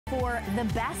for the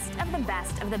best of the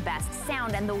best of the best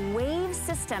sound, and the Wave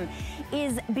system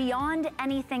is beyond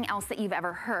anything else that you've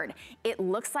ever heard. It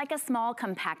looks like a small,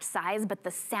 compact size, but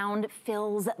the sound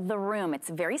fills the room.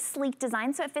 It's a very sleek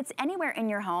design, so it fits anywhere in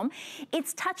your home.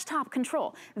 It's touch-top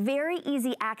control, very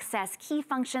easy access, key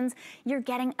functions. You're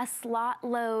getting a slot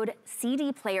load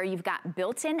CD player. You've got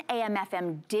built-in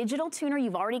AM/FM digital tuner.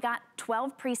 You've already got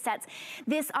 12 presets.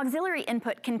 This auxiliary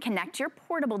input can connect your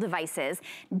portable devices.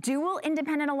 Dual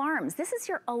independent alarms. This is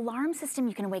your alarm system.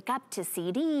 You can wake up to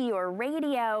CD or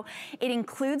radio. It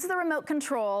includes the remote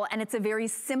control, and it's a very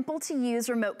simple to use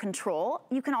remote control.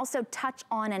 You can also touch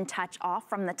on and touch off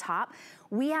from the top.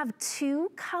 We have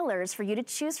 2 colors for you to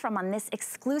choose from on this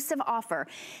exclusive offer.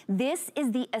 This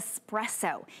is the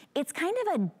espresso. It's kind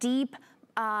of a deep,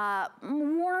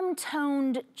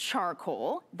 warm-toned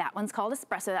charcoal. That one's called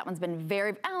espresso. That one's been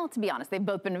very, to be honest, they've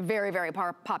both been very, very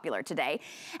popular today.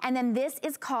 And then this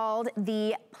is called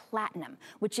the platinum,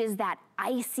 which is that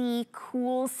icy,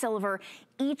 cool silver.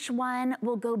 Each one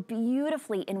will go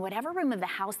beautifully in whatever room of the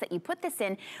house that you put this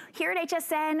in. Here at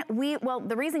HSN, well,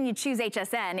 the reason you choose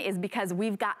HSN is because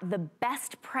we've got the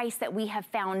best price that we have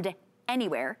found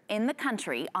anywhere in the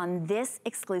country on this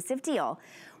exclusive deal.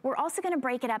 We're also gonna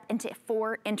break it up into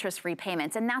 4 interest-free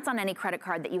payments, and that's on any credit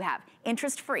card that you have,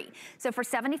 interest-free. So for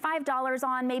 $75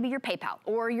 on maybe your PayPal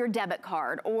or your debit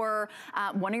card or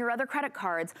one of your other credit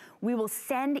cards, we will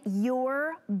send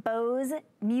your Bose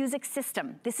music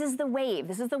system. This is the Wave.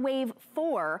 This is the Wave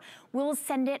 4. We'll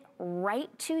send it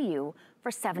right to you for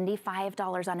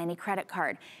 $75 on any credit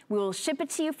card. We will ship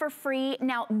it to you for free.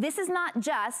 Now, this is not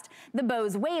just the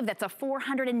Bose Wave. That's a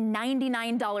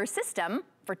 $499 system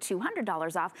for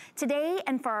 $200 off. Today,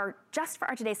 and just for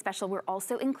our today's special, we're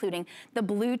also including the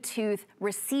Bluetooth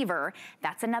receiver.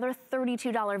 That's another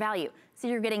 $32 value. So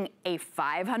you're getting a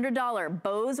 $500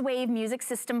 Bose Wave Music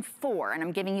System 4, and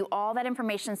I'm giving you all that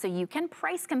information so you can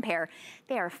price compare.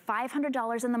 They are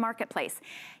 $500 in the marketplace.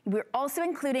 We're also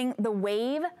including the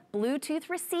Wave Bluetooth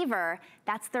receiver.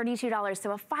 That's $32,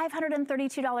 so a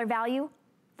 $532 value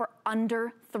for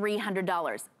under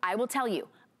 $300. I will tell you,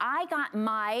 I got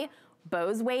my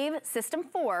Bose Wave System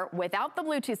 4 without the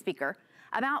Bluetooth speaker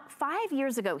about 5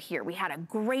 years ago here. We had a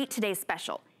great today's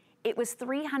special. It was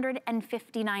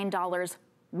 $359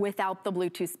 without the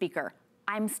Bluetooth speaker.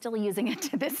 I'm still using it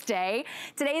to this day.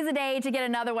 Today's the day to get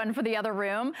another one for the other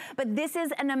room, but this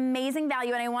is an amazing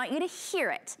value, and I want you to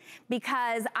hear it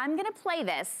because I'm gonna play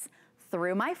this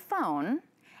through my phone,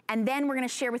 and then we're gonna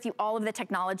share with you all of the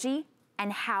technology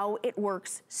and how it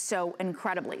works so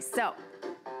incredibly. So,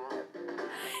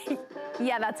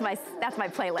 yeah, that's my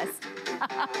playlist.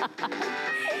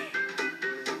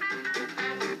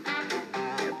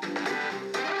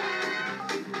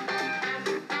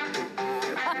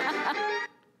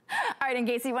 All right, in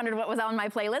case you wondered what was on my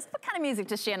playlist, what kind of music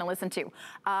does Shannon listen to?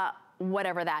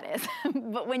 Whatever that is.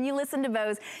 But when you listen to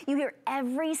Bose, you hear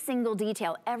every single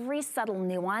detail, every subtle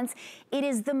nuance. It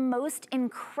is the most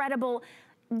incredible,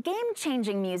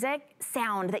 game-changing music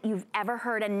sound that you've ever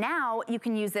heard, and now you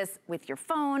can use this with your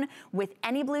phone, with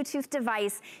any Bluetooth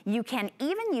device. You can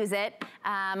even use it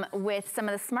with some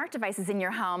of the smart devices in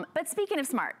your home. But speaking of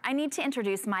smart, I need to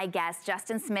introduce my guest.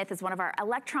 Justin Smith is one of our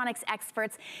electronics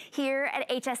experts here at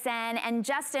HSN. And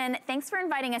Justin, thanks for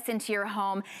inviting us into your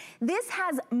home. This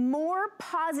has more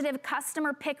positive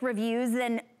customer pick reviews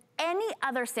than any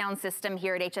other sound system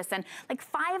here at HSN, like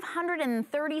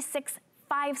 536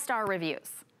 5-star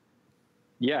reviews.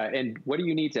 Yeah, and what do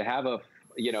you need to have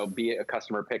be a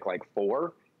customer pick like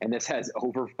 4? And this has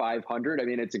over 500. I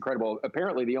mean, it's incredible.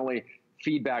 Apparently, the only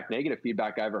negative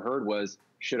feedback I ever heard was,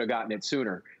 should have gotten it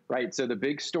sooner, right? So the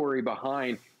big story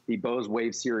behind the Bose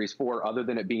Wave Series 4, other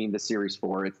than it being the Series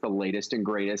 4, it's the latest and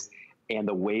greatest, and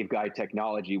the waveguide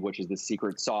technology, which is the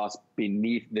secret sauce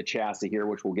beneath the chassis here,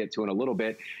 which we'll get to in a little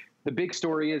bit. The big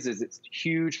story is it's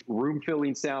huge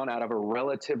room-filling sound out of a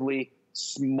relatively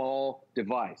small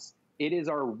device. It is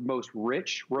our most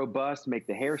rich, robust, make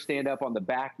the hair stand up on the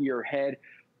back of your head,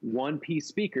 one-piece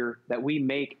speaker that we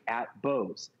make at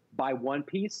Bose. By one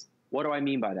piece, what do I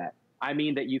mean by that? I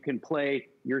mean that you can play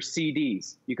your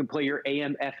CDs, you can play your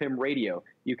AM/FM radio,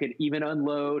 you can even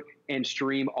unload and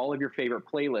stream all of your favorite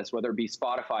playlists, whether it be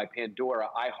Spotify, Pandora,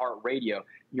 iHeartRadio,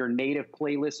 your native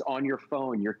playlists on your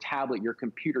phone, your tablet, your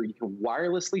computer. You can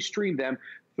wirelessly stream them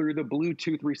through the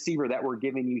Bluetooth receiver that we're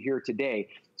giving you here today.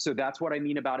 So that's what I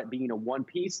mean about it being a one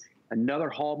piece. Another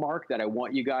hallmark that I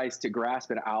want you guys to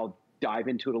grasp, and I'll dive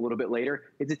into it a little bit later,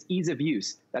 is its ease of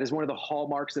use. That is one of the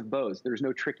hallmarks of Bose. There's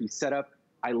no tricky setup.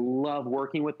 I love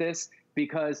working with this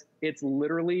because it's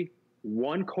literally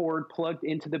one cord plugged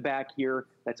into the back here.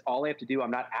 That's all I have to do.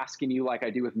 I'm not asking you like I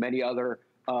do with many other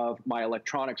of my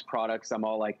electronics products, I'm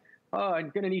all like, oh, I'm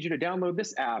going to need you to download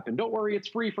this app. And don't worry, it's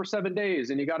free for 7 days.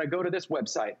 And you got to go to this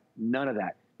website. None of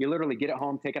that. You literally get it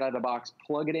home, take it out of the box,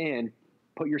 plug it in,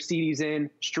 put your CDs in,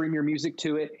 stream your music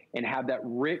to it, and have that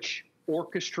rich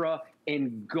orchestra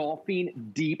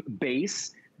engulfing deep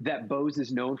bass that Bose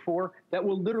is known for, that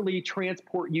will literally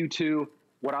transport you to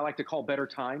what I like to call better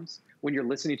times, when you're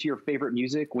listening to your favorite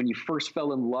music, when you first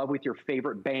fell in love with your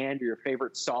favorite band or your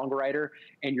favorite songwriter,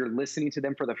 and you're listening to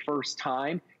them for the first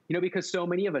time. You know, because so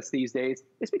many of us these days,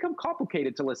 it's become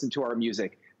complicated to listen to our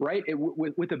music, right?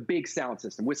 With a big sound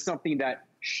system, with something that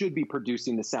should be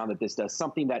producing the sound that this does,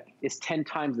 something that is 10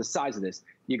 times the size of this.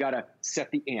 You got to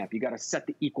set the amp, you got to set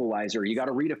the equalizer, you got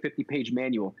to read a 50-page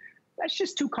manual. That's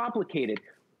just too complicated.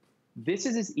 This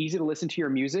is as easy to listen to your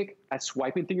music as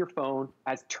swiping through your phone,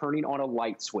 as turning on a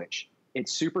light switch.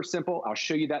 It's super simple. I'll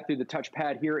show you that through the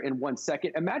touchpad here in 1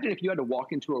 second. Imagine if you had to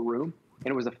walk into a room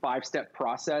and it was a 5-step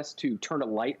process to turn a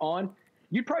light on.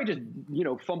 You'd probably just, you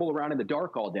know, fumble around in the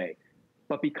dark all day.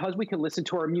 But because we can listen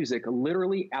to our music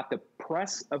literally at the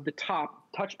press of the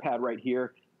top touchpad right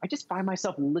here, I just find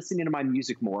myself listening to my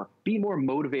music more, being more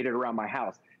motivated around my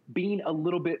house, being a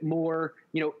little bit more,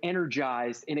 you know,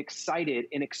 energized and excited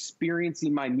and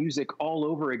experiencing my music all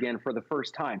over again for the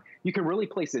first time. You can really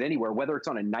place it anywhere, whether it's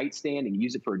on a nightstand and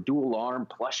use it for a dual alarm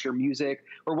plus your music,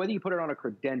 or whether you put it on a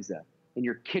credenza in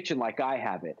your kitchen like I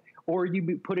have it, or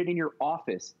you put it in your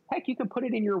office. Heck, you can put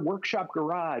it in your workshop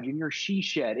garage, in your she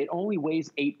shed. It only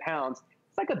weighs 8 pounds.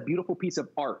 It's like a beautiful piece of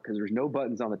art because there's no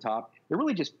buttons on the top. It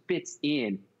really just fits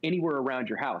in anywhere around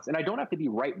your house. And I don't have to be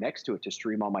right next to it to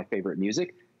stream all my favorite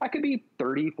music. I could be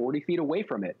 30, 40 feet away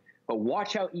from it. But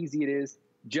watch how easy it is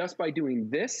just by doing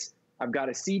this. I've got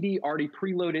a CD already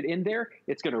preloaded in there.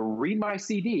 It's going to read my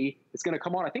CD. It's going to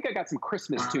come on. I think I got some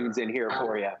Christmas tunes in here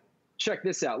for you. Check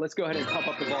this out. Let's go ahead and pump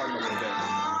up the volume a little bit.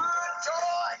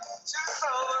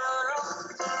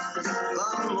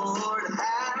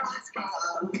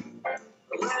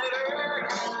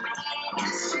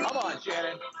 Come on,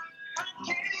 Shannon.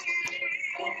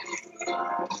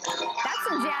 That's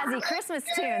some jazzy Christmas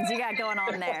tunes you got going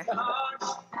on there.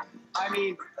 I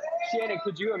mean, Shannon,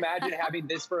 could you imagine having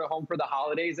this for a home for the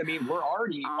holidays? I mean, we're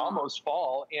already almost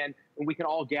fall, and we can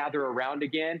all gather around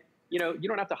again. You know, you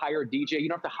don't have to hire a DJ. You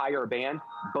don't have to hire a band.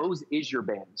 Bose is your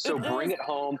band. So bring it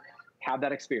home. Have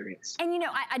that experience. And you know,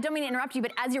 I don't mean to interrupt you,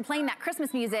 but as you're playing that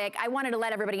Christmas music, I wanted to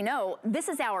let everybody know, this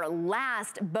is our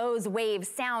last Bose Wave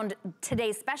Sound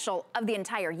Today special of the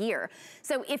entire year.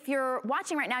 So if you're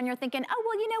watching right now and you're thinking, oh,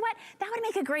 well, you know what? That would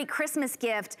make a great Christmas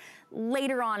gift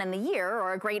later on in the year,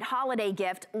 or a great holiday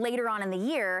gift later on in the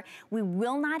year, we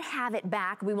will not have it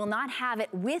back. We will not have it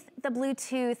with the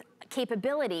Bluetooth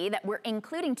capability that we're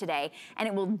including today, and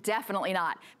it will definitely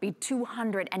not be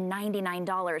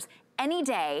 $299 any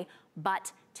day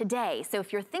but today. So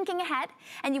if you're thinking ahead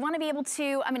and you want to be able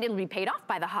to, I mean, it'll be paid off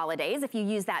by the holidays if you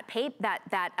use that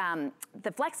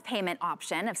the flex payment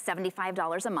option of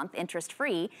 $75 a month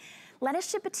interest-free. Let us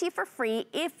ship it to you for free.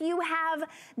 If you have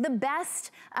the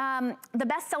best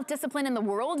self-discipline in the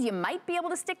world, you might be able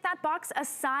to stick that box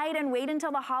aside and wait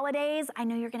until the holidays. I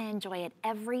know you're gonna enjoy it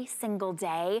every single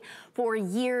day for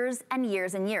years and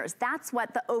years and years. That's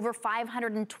what the over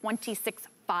 526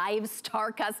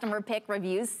 5-star customer pick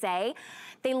reviews say.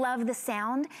 They love the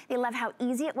sound. They love how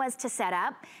easy it was to set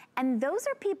up. And those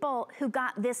are people who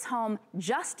got this home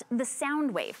just the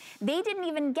sound wave. They didn't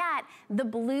even get the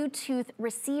Bluetooth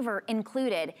receiver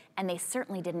included, and they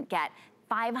certainly didn't get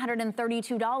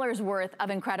 $532 worth of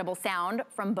incredible sound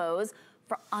from Bose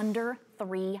for under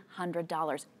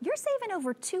 $300. You're saving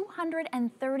over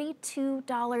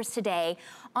 $232 today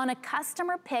on a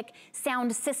customer pick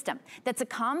sound system that's a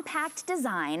compact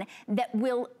design that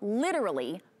will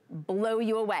literally blow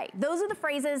you away. Those are the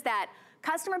phrases that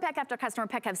customer pick after customer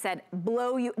pick have said,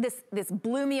 this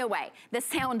blew me away. The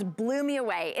sound blew me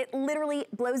away. It literally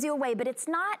blows you away, but it's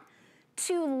not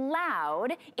too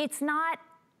loud. It's not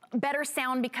better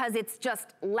sound because it's just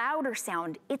louder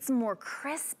sound. It's more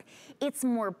crisp. It's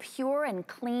more pure and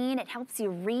clean. It helps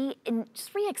you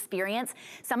just re-experience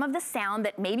some of the sound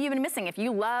that maybe you've been missing. If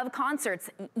you love concerts,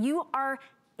 you're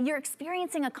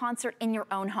experiencing a concert in your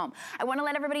own home. I want to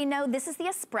let everybody know this is the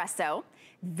Espresso,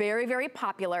 very, very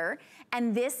popular,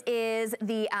 and this is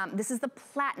the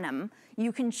Platinum.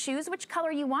 You can choose which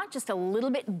color you want, just a little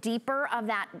bit deeper of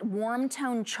that warm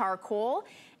tone charcoal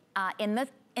in the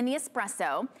in the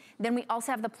Espresso. Then we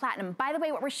also have the Platinum. By the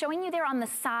way, what we're showing you there on the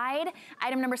side,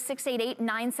 item number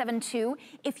 688972,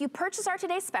 if you purchase our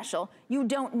today's special, you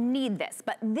don't need this,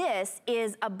 but this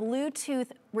is a Bluetooth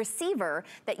receiver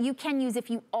that you can use if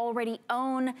you already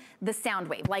own the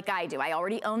Soundwave, like I do. I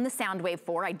already own the Soundwave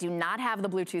 4. I do not have the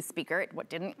Bluetooth speaker. It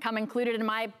didn't come included in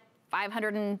my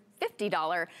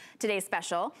 $550 today's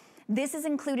special. This is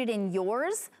included in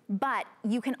yours, but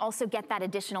you can also get that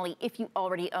additionally if you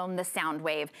already own the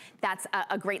Soundwave. That's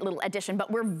a great little addition, but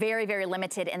we're very, very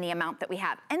limited in the amount that we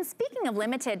have. And speaking of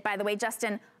limited, by the way,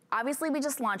 Justin, obviously we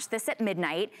just launched this at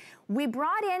midnight. We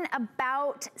brought in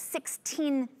about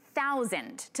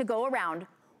 16,000 to go around.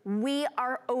 We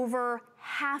are over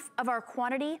half of our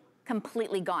quantity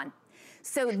completely gone.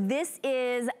 So this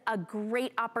is a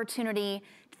great opportunity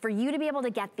for you to be able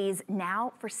to get these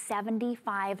now for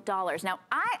 $75. Now,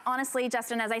 I honestly,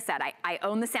 Justin, as I said, I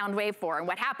own the Soundwave 4, and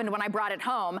what happened when I brought it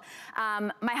home,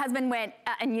 my husband went,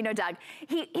 and you know Doug,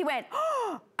 he went,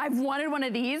 oh, I've wanted one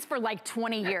of these for like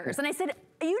 20 years. And I said,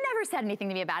 you never said anything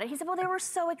to me about it. He said, well, they were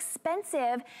so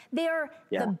expensive. They are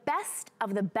the best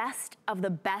of the best of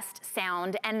the best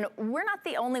sound, and we're not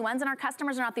the only ones, and our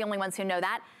customers are not the only ones who know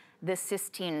that. The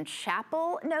Sistine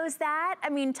Chapel knows that. I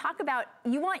mean, talk about,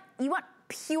 you want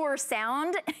pure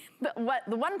sound.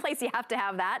 The one place you have to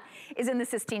have that is in the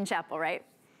Sistine Chapel, right?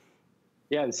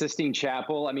 Yeah, the Sistine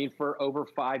Chapel. I mean, for over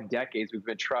 5 decades, we've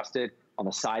been trusted on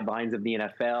the sidelines of the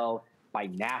NFL, by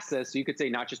NASA. So you could say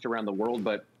not just around the world,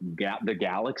 but the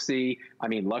galaxy. I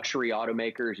mean, luxury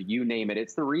automakers, you name it.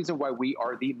 It's the reason why we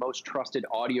are the most trusted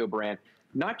audio brand,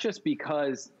 not just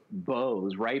because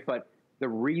Bose, right? But the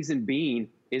reason being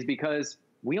is because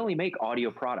we only make audio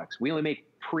products. We only make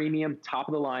premium,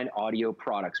 top-of-the-line audio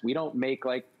products. We don't make,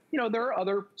 like, you know, there are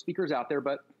other speakers out there,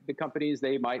 but the companies,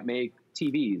 they might make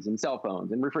TVs and cell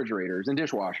phones and refrigerators and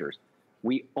dishwashers.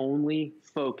 We only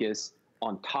focus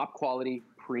on top-quality,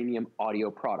 premium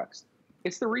audio products.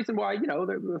 It's the reason why, you know,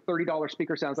 the $30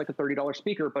 speaker sounds like a $30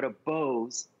 speaker, but a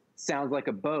Bose sounds like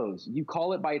a Bose. You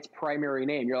call it by its primary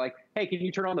name. You're like, hey, can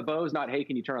you turn on the Bose? Not, hey,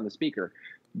 can you turn on the speaker?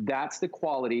 That's the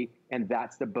quality, and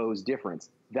that's the Bose difference.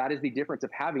 That is the difference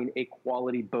of having a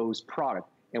quality Bose product.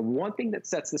 And one thing that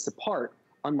sets this apart,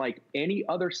 unlike any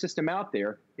other system out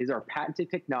there, is our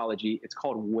patented technology. It's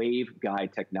called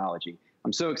waveguide technology.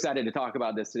 I'm so excited to talk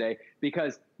about this today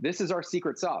because this is our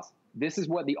secret sauce. This is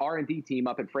what the R&D team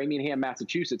up in Framingham,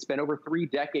 Massachusetts spent over 3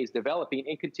 decades developing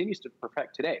and continues to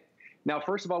perfect today. Now,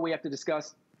 first of all, we have to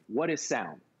discuss, what is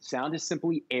sound? Sound is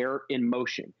simply air in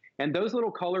motion. And those little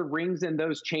color rings in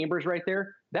those chambers right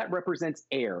there, that represents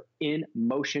air in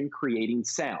motion creating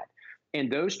sound. And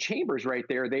those chambers right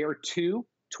there, they are 2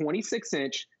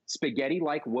 26-inch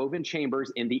spaghetti-like woven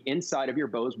chambers in the inside of your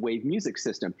Bose Wave music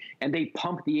system. And they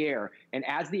pump the air. And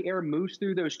as the air moves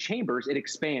through those chambers, it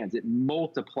expands, it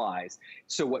multiplies.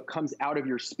 So what comes out of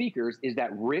your speakers is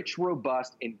that rich,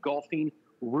 robust, engulfing,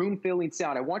 room-filling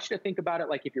sound. I want you to think about it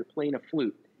like if you're playing a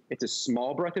flute. It's a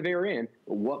small breath of air in,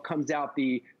 but what comes out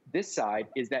this side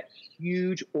is that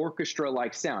huge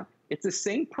orchestra-like sound. It's the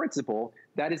same principle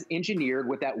that is engineered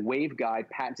with that waveguide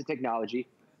patented technology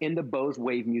in the Bose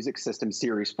Wave Music System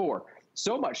Series 4.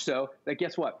 So much so that,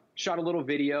 guess what? Shot a little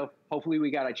video. Hopefully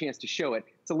we got a chance to show it.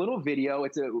 It's a little video.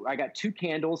 I got 2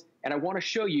 candles, and I want to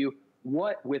show you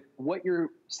what your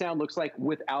sound looks like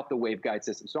without the waveguide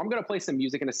system. So I'm going to play some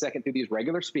music in a second through these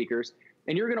regular speakers,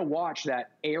 and you're going to watch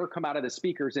that air come out of the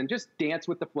speakers and just dance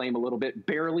with the flame a little bit,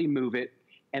 barely move it.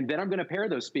 And then I'm going to pair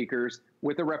those speakers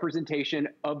with a representation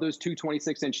of those 2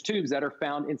 26-inch tubes that are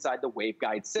found inside the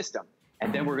waveguide system.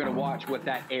 And then we're going to watch what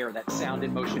that air, that sound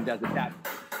in motion does at that.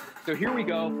 So here we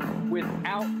go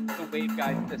without the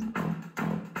waveguide system.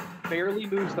 Barely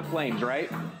moves the flames, right?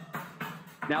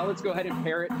 Now let's go ahead and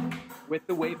pair it with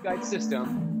the waveguide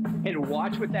system and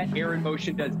watch what that air in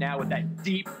motion does now with that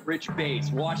deep, rich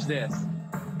bass. Watch this.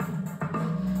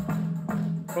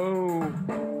 Oh,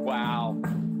 wow.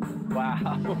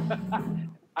 Wow.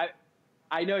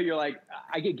 I know you're like,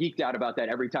 I get geeked out about that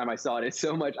every time I saw it. It's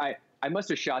so much. I must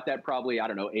have shot that probably, I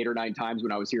don't know, 8 or 9 times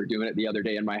when I was here doing it the other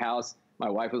day in my house. My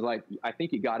wife was like, I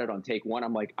think you got it on take 1.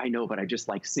 I'm like, I know, but I just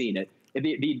like seeing it.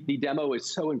 The demo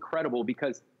is so incredible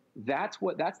because that's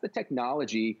the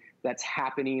technology that's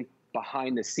happening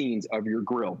behind the scenes of your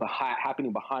grill,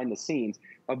 happening behind the scenes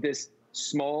of this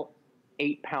small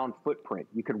 8-pound footprint.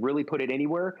 You could really put it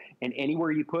anywhere, and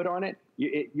anywhere you put on it,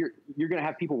 you're going to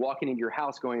have people walking into your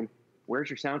house going, where's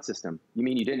your sound system? You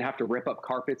mean you didn't have to rip up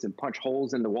carpets and punch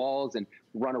holes in the walls and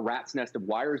run a rat's nest of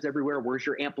wires everywhere? Where's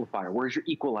your amplifier? Where's your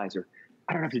equalizer?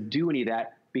 I don't have to do any of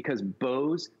that because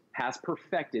Bose has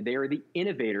perfected. They are the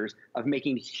innovators of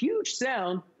making huge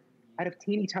sound out of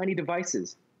teeny tiny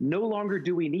devices. No longer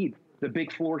do we need the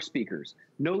big floor speakers.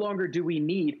 No longer do we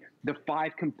need the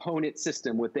 5-component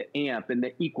system with the amp and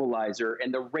the equalizer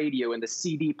and the radio and the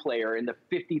CD player and the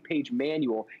 50-page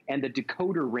manual and the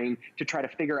decoder ring to try to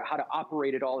figure out how to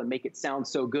operate it all and make it sound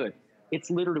so good. It's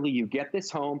literally, you get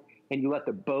this home and you let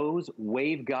the Bose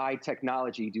waveguide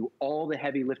technology do all the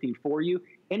heavy lifting for you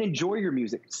and enjoy your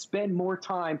music. Spend more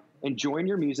time enjoying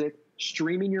your music,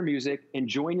 streaming your music,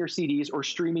 enjoying your CDs, or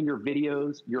streaming your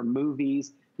videos, your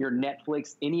movies, your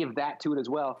Netflix, any of that to it as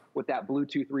well with that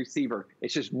Bluetooth receiver.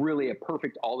 It's just really a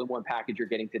perfect all-in-one package you're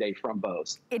getting today from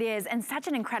Bose. It is, and such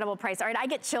an incredible price. All right, I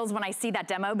get chills when I see that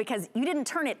demo because you didn't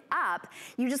turn it up,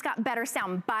 you just got better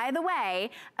sound. By the way,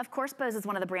 of course, Bose is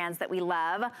one of the brands that we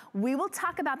love. We will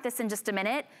talk about this in just a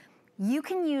minute. You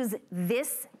can use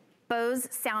this Bose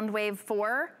Soundwave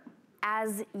 4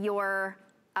 as your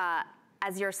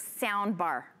sound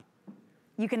bar.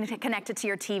 You can connect it to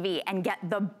your TV and get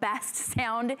the best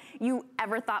sound you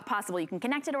ever thought possible. You can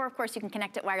connect it, or of course you can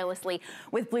connect it wirelessly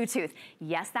with Bluetooth.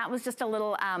 Yes, that was just a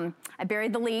little, I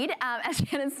buried the lead, as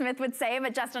Shannon Smith would say,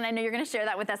 but Justin, I know you're gonna share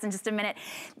that with us in just a minute.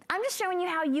 I'm just showing you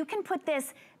how you can put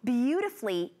this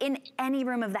beautifully in any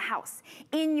room of the house.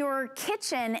 In your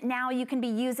kitchen, now you can be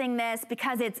using this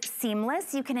because it's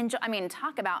seamless. You can enjoy, I mean,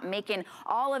 talk about making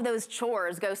all of those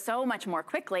chores go so much more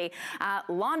quickly.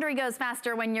 Laundry goes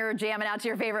faster when you're jamming out to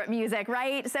your favorite music,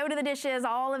 right? So do the dishes,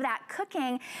 all of that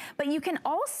cooking. But you can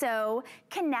also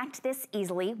connect this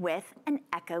easily with an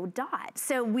Echo Dot.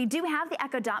 So we do have the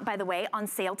Echo Dot, by the way, on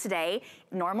sale today.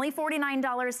 Normally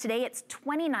 $49, today it's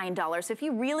 $29. So if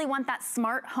you really want that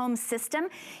smart home system,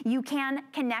 you can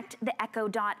connect the Echo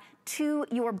Dot to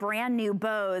your brand new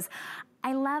Bose.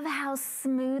 I love how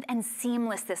smooth and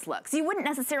seamless this looks. You wouldn't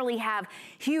necessarily have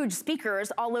huge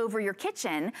speakers all over your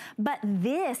kitchen, but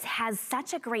this has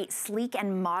such a great sleek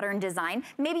and modern design.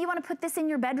 Maybe you want to put this in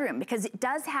your bedroom because it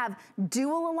does have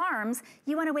dual alarms.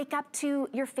 You want to wake up to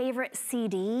your favorite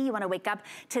CD. You want to wake up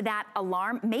to that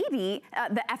alarm. Maybe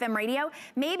the FM radio.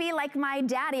 Maybe like my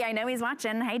daddy, I know he's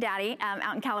watching. Hey, daddy,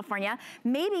 out in California.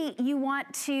 Maybe you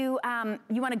want to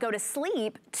go to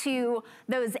sleep to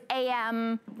those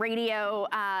AM radio.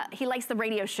 He likes the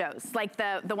radio shows, like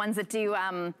the ones that do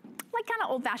like kind of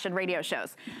old-fashioned radio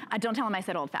shows. Don't tell him I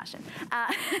said old-fashioned.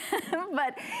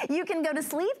 But you can go to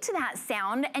sleep to that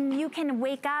sound and you can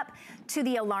wake up to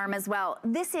the alarm as well.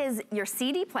 This is your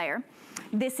CD player.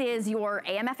 This is your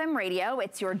AM/FM radio.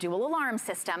 It's your dual alarm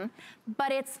system,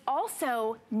 but it's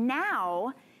also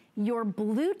now your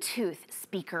Bluetooth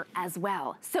speaker as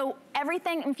well. So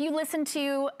everything, if you listen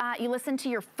to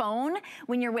your phone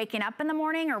when you're waking up in the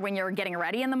morning, or when you're getting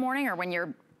ready in the morning, or when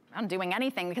you're doing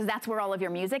anything, because that's where all of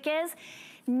your music is.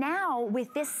 Now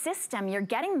with this system, you're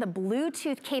getting the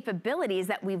Bluetooth capabilities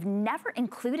that we've never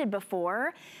included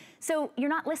before. So you're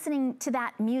not listening to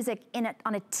that music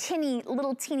on a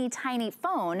little teeny tiny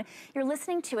phone. You're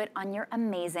listening to it on your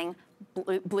amazing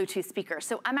Bluetooth speaker.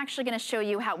 So I'm actually gonna show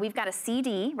you how we've got a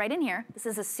CD right in here. This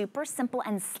is a super simple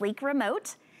and sleek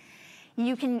remote.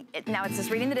 You can, now it's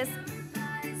just reading the disc.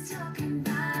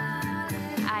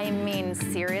 I mean,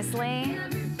 seriously?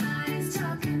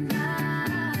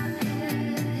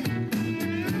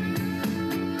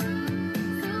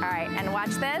 All right, and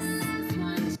watch this.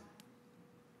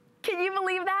 Can you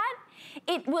believe that?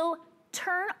 It will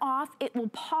turn off, it will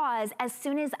pause as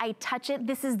soon as I touch it.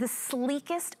 This is the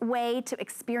sleekest way to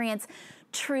experience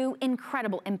true,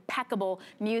 incredible, impeccable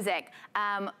music.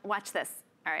 Watch this.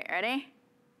 All right, ready?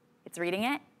 It's reading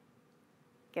it.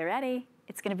 Get ready.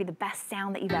 It's gonna be the best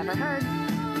sound that you've ever heard.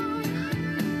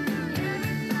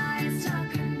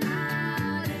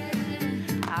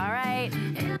 All right.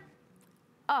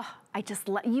 Oh,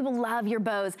 you will love your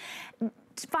Bose.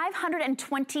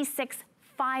 526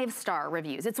 5-star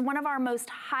reviews. It's one of our most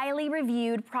highly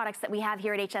reviewed products that we have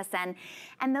here at HSN.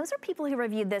 And those are people who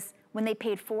reviewed this when they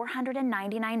paid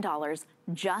 $499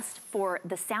 just for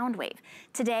the Soundwave.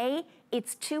 Today,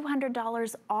 it's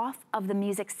 $200 off of the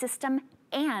music system,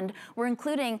 and we're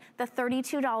including the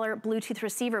 $32 Bluetooth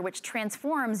receiver, which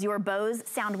transforms your Bose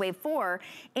Soundwave 4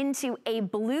 into a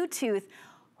Bluetooth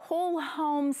whole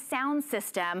home sound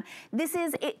system.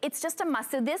 It's just a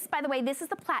must. So this, by the way, this is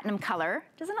the platinum color.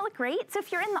 Doesn't it look great? So if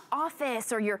you're in the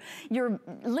office or you're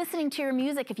listening to your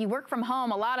music, if you work from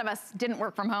home, a lot of us didn't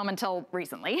work from home until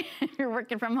recently. If you're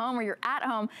working from home or you're at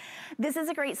home, this is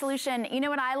a great solution. You know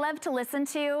what I love to listen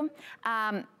to?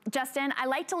 Justin, I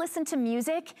like to listen to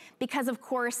music because, of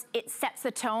course, it sets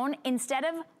the tone. Instead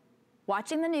of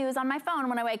watching the news on my phone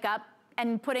when I wake up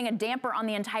and putting a damper on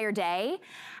the entire day,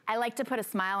 I like to put a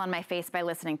smile on my face by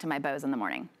listening to my Bose in the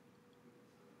morning.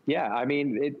 Yeah, I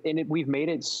mean, we've made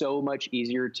it so much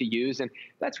easier to use, and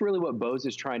that's really what Bose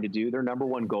is trying to do. Their number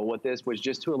one goal with this was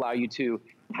just to allow you to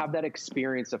have that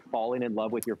experience of falling in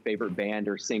love with your favorite band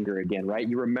or singer again, right?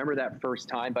 You remember that first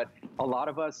time, but a lot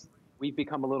of us, we've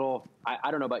become a little, I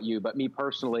don't know about you, but me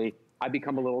personally, I've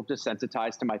become a little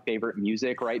desensitized to my favorite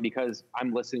music, right? Because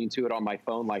I'm listening to it on my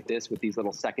phone like this with these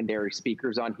little secondary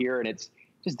speakers on here, and it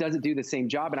just doesn't do the same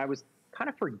job. And I was kind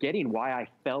of forgetting why I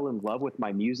fell in love with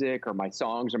my music or my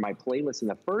songs or my playlists in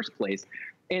the first place.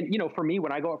 And, you know, for me,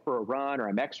 when I go out for a run or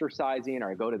I'm exercising or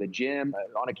I go to the gym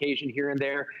on occasion here and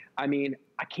there, I mean,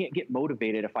 I can't get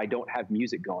motivated if I don't have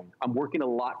music going. I'm working a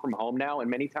lot from home now, and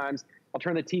many times I'll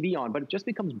turn the TV on, but it just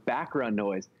becomes background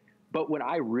noise. But when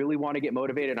I really want to get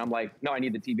motivated, I'm like, no, I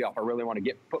need the TV off. I really want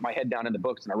to put my head down in the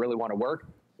books and I really want to work,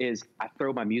 is I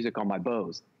throw my music on my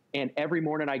Bose. And every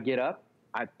morning I get up,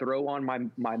 I throw on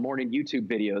my morning YouTube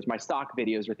videos, my stock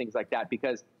videos or things like that,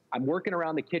 because I'm working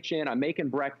around the kitchen, I'm making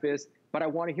breakfast, but I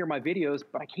want to hear my videos,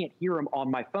 but I can't hear them on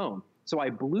my phone. So I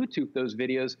Bluetooth those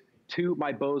videos to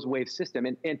my Bose Wave system.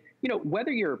 And you know,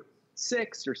 whether you're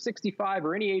 6 or 65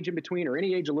 or any age in between or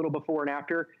any age a little before and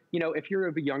after, you know, if you're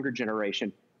of a younger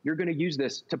generation, you're going to use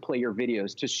this to play your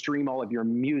videos, to stream all of your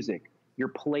music, your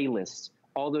playlists,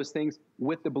 all those things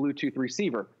with the Bluetooth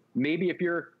receiver. Maybe if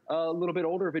you're a little bit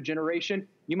older of a generation,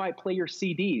 you might play your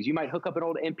CDs. You might hook up an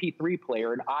old MP3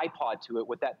 player, an iPod to it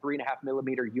with that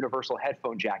 3.5mm universal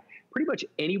headphone jack. Pretty much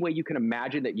any way you can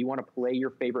imagine that you want to play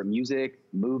your favorite music,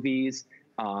 movies,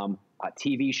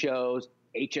 TV shows,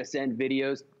 HSN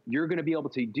videos, you're going to be able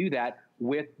to do that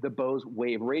with the Bose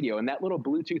Wave radio. And that little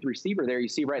Bluetooth receiver there you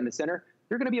see right in the center,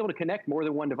 you're going to be able to connect more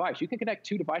than one device. You can connect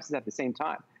 2 devices at the same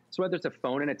time. So whether it's a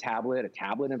phone and a tablet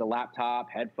and a laptop,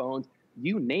 headphones,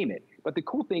 you name it. But the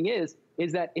cool thing is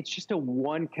that it's just a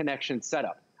one connection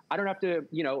setup. I don't have to,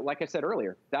 you know, like I said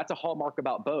earlier, that's a hallmark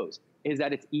about Bose, is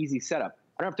that it's easy setup.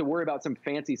 I don't have to worry about some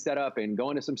fancy setup and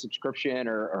going to some subscription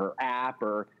or app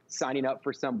or signing up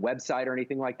for some website or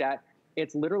anything like that.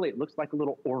 It's literally, it looks like a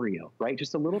little Oreo, right?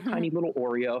 Just a little tiny little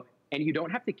Oreo. And you don't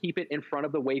have to keep it in front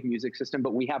of the Wave music system,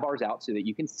 but we have ours out so that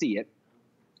you can see it.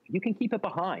 You can keep it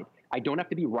behind. I don't have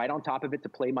to be right on top of it to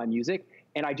play my music.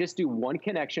 And I just do one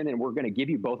connection, and we're going to give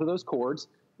you both of those cords,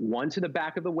 one to the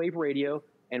back of the Wave radio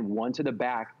and one to the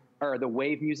back, or the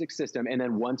Wave music system, and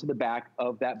then one to the back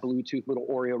of that Bluetooth little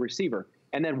Oreo receiver.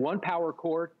 And then one power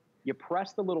cord. You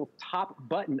press the little top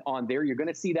button on there. You're going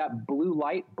to see that blue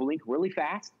light blink really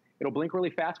fast. It'll blink really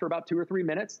fast for about 2 or 3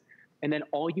 minutes. And then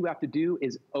all you have to do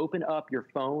is open up your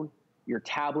phone, your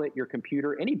tablet, your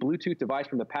computer, any Bluetooth device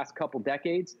from the past couple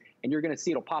decades, and you're going to see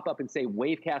it'll pop up and say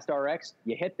WaveCast RX.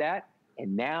 You hit that,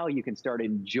 and now you can start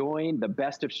enjoying the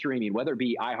best of streaming, whether it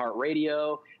be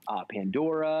iHeartRadio,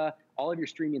 Pandora, all of your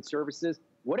streaming services.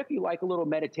 What if you like a little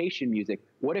meditation music?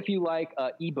 What if you like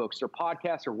ebooks or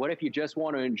podcasts? Or what if you just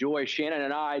want to enjoy Shannon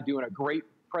and I doing a great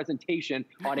presentation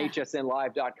on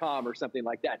hsnlive.com or something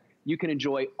like that? You can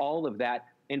enjoy all of that.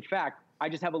 In fact, I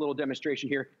just have a little demonstration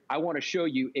here. I want to show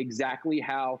you exactly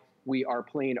how we are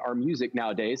playing our music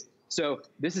nowadays. So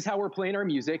this is how we're playing our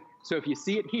music. So if you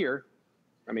see it here,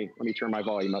 let me turn my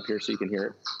volume up here so you can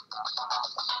hear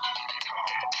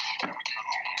it.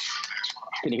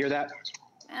 Can you hear that?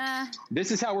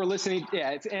 This is how we're listening.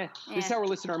 Yeah, This is how we're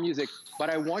listening to our music. But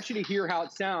I want you to hear how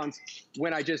it sounds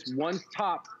when I just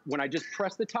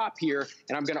press the top here,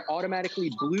 and I'm going to automatically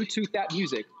Bluetooth that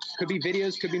music. Could be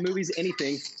videos, could be movies,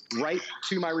 anything, right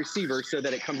to my receiver so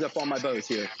that it comes up on my Bose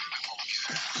here.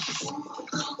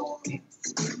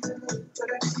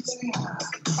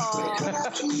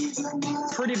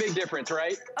 Pretty big difference,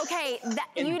 right? Okay,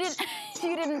 you didn't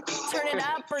turn it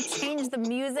up or change the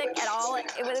music at all.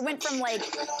 It went from like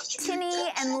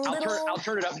tinny and little. I'll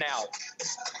turn it up now.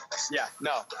 Yeah,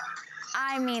 no.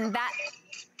 I mean,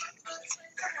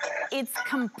 it's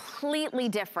completely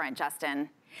different, Justin.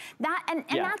 And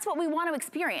that's what we want to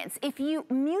experience.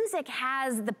 Music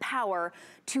has the power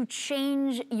to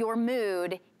change your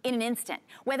mood in an instant,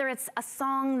 whether it's a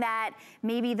song that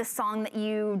maybe the song that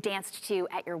you danced to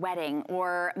at your wedding,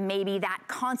 or maybe that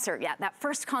concert, that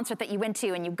first concert that you went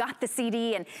to and you got the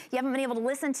CD and you haven't been able to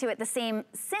listen to it the same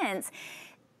since.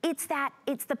 It's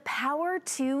the power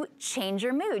to change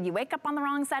your mood. You wake up on the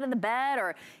wrong side of the bed,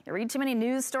 or you read too many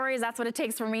news stories. That's what it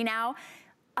takes for me now.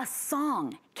 A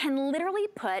song can literally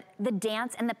put the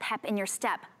dance and the pep in your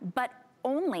step, but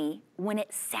only when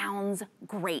it sounds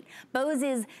great. Bose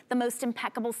is the most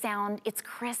impeccable sound. It's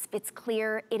crisp, it's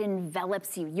clear, it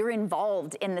envelops you. You're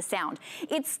involved in the sound.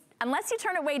 It's unless you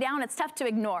turn it way down, it's tough to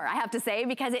ignore, I have to say,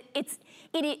 because it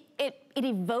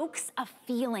evokes a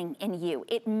feeling in you.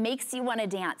 It makes you want to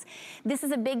dance. This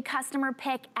is a big customer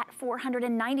pick at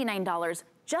 $499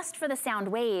 just for the sound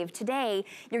wave. Today,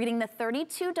 you're getting the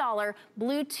 $32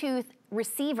 Bluetooth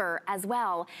receiver as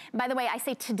well. And by the way, I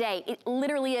say today, it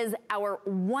literally is our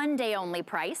one day only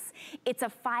price. It's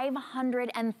a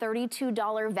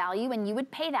 $532 value, and you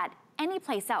would pay that any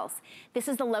place else. This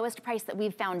is the lowest price that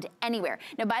we've found anywhere.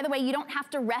 Now, by the way, you don't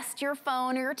have to rest your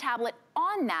phone or your tablet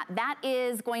on that. That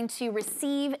is going to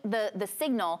receive the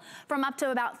signal from up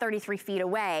to about 33 feet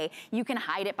away. You can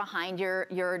hide it behind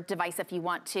your device if you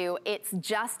want to. It's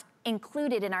just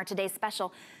included in our today's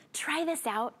special. Try this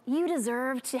out. You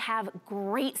deserve to have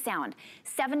great sound.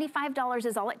 $75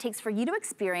 is all it takes for you to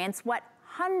experience what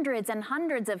hundreds and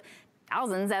hundreds of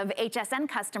thousands of HSN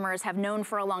customers have known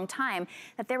for a long time,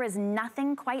 that there is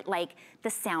nothing quite like the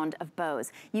sound of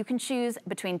Bose. You can choose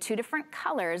between two different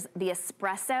colors, the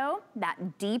espresso,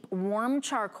 that deep, warm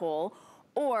charcoal,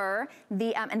 or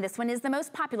the, and this one is the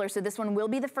most popular, so this one will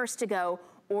be the first to go,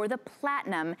 or the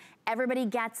platinum. Everybody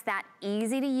gets that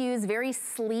easy to use, very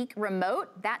sleek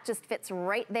remote. That just fits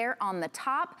right there on the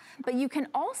top. But you can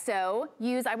also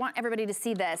use, I want everybody to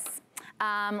see this.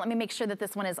 Let me make sure that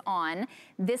this one is on.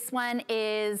 This one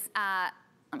is, let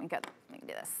me do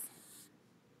this.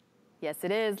 Yes,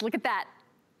 it is, look at that.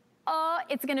 Oh,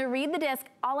 it's gonna read the disc.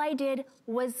 All I did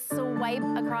was swipe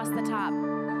across the top.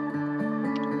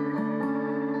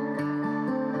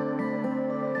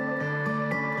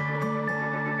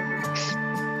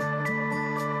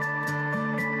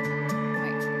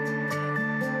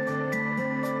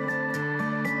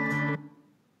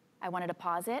 I wanted to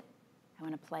pause it. I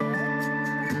want to play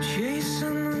it.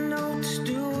 Chasing the notes,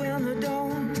 doing the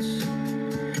don'ts,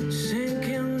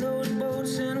 sinking those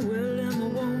boats and willing the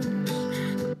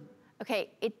won'ts.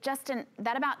 Okay,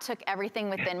 that about took everything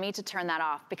within me to turn that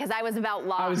off because I was about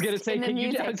lost. I was gonna say, can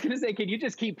you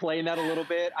just keep playing that a little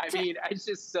bit? I mean, I just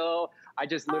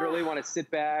literally want to sit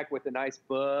back with a nice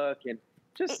book and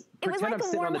just pretend I'm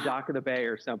sitting on the dock of the bay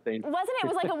or something. Wasn't it? It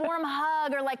was like a warm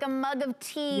hug or like a mug of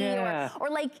tea, yeah. or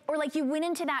like you went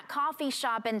into that coffee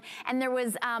shop and there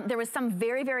was some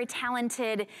very, very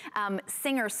talented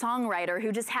singer-songwriter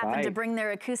who just happened to bring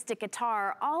their acoustic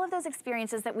guitar. All of those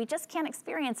experiences that we just can't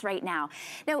experience right now.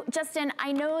 Now, Justin,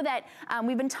 I know that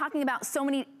we've been talking about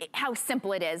how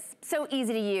simple it is, so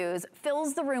easy to use,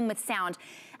 fills the room with sound.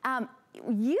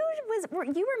 You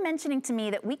were mentioning to me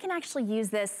that we can actually use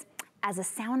this as a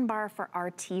sound bar for our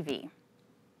TV.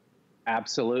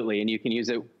 Absolutely, and you can use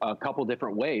it a couple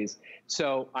different ways.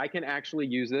 So I can actually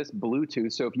use this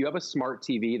Bluetooth. So if you have a smart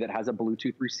TV that has a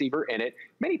Bluetooth receiver in it,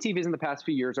 many TVs in the past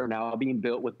few years are now being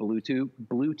built with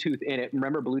Bluetooth in it.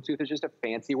 Remember, Bluetooth is just a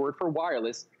fancy word for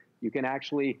wireless. You can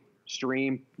actually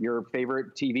stream your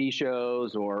favorite TV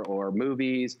shows or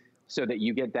movies so that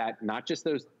you get that, not just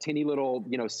those tinny little,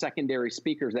 secondary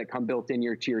speakers that come built in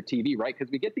to your TV, right? Because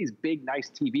we get these big, nice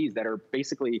TVs that are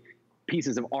basically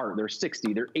pieces of art. They're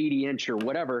 60, they're 80-inch or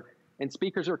whatever, and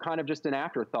speakers are kind of just an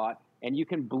afterthought. And you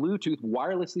can Bluetooth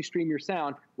wirelessly stream your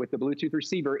sound with the Bluetooth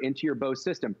receiver into your Bose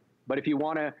system. But if you don't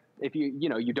want to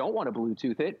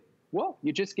Bluetooth it, well,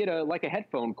 you just get a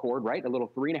headphone cord, right? A little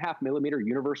 3.5mm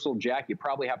universal jack. You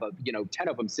probably have 10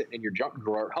 of them sitting in your junk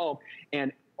drawer at home,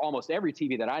 and almost every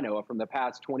TV that I know of from the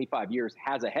past 25 years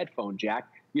has a headphone jack.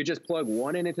 You just plug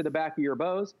one end into the back of your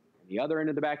Bose and the other end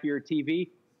into the back of your TV,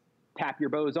 tap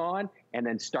your Bose on, and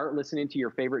then start listening to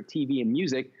your favorite TV and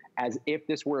music as if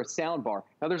this were a sound bar.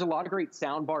 Now, there's a lot of great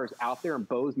sound bars out there, and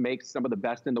Bose makes some of the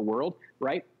best in the world,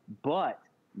 right? But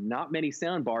not many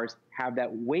sound bars have that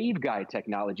waveguide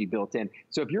technology built in.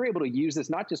 So if you're able to use this,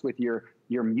 not just with your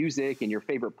music and your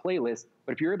favorite playlist,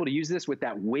 but if you're able to use this with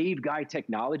that waveguide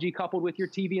technology coupled with your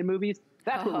TV and movies,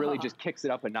 that's what really just kicks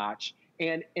it up a notch.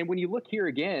 And when you look here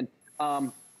again,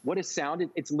 what is sound?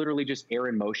 It's literally just air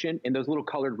in motion. And those little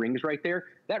colored rings right there,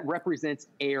 that represents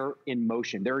air in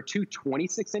motion. There are two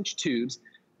 26-inch tubes,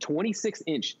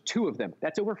 26-inch, two of them.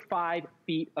 That's over 5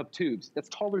 feet of tubes. That's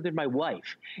taller than my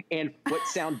wife. And what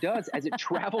sound does, as it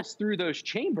travels through those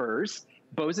chambers,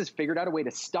 Bose has figured out a way to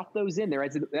stuff those in there.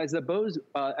 As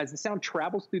the sound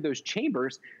travels through those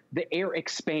chambers, the air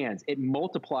expands. It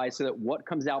multiplies so that what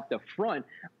comes out the front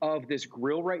of this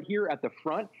grill right here at the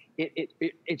front,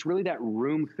 it's really that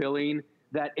room filling,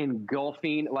 that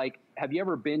engulfing. Like, have you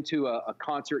ever been to a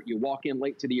concert? You walk in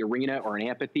late to the arena or an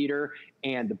amphitheater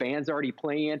and the band's already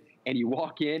playing, and you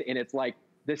walk in and it's like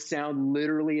the sound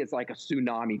literally is like a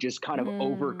tsunami, just kind of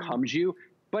overcomes you.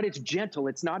 But it's gentle.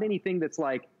 It's not anything that's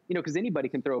like, because anybody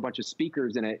can throw a bunch of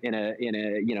speakers in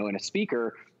a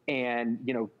speaker and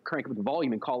crank up the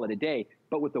volume and call it a day.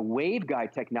 But with the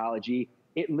waveguide technology,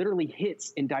 it literally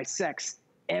hits and dissects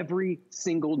every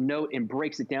single note and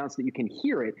breaks it down so that you can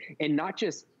hear it, and not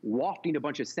just wafting a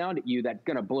bunch of sound at you that's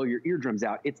gonna blow your eardrums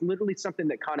out. It's literally something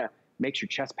that kind of makes your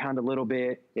chest pound a little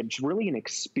bit. It's really an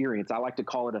experience. I like to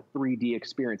call it a 3D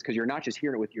experience, because you're not just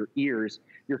hearing it with your ears,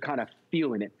 you're kind of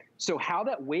feeling it. So how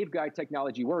that waveguide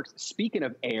technology works, speaking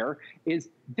of air, is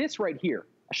this right here.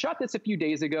 I shot this a few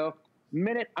days ago.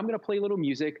 Minute, I'm gonna play a little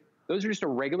music. Those are just a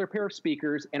regular pair of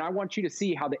speakers, and I want you to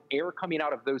see how the air coming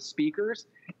out of those speakers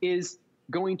is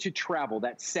going to travel,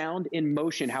 that sound in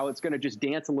motion, how it's gonna just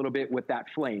dance a little bit with that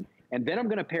flame. And then I'm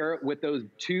gonna pair it with those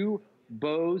two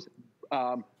Bose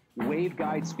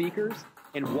waveguide speakers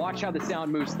and watch how the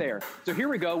sound moves there. So here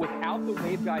we go without the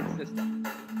waveguide system.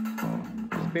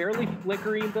 Just barely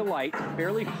flickering the light,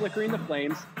 barely flickering the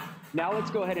flames. Now let's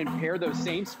go ahead and pair those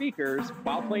same speakers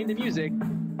while playing the music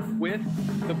with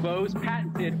the Bose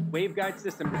patented waveguide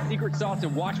system, the secret sauce,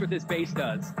 and watch what this bass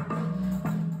does.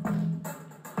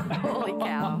 Holy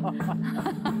cow.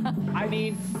 I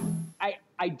mean,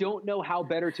 I don't know how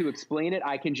better to explain it.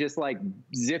 I can just like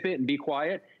zip it and be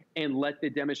quiet and let the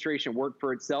demonstration work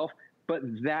for itself. But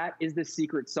that is the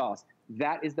secret sauce.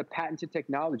 That is the patented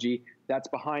technology that's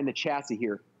behind the chassis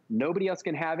here. Nobody else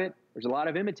can have it. There's a lot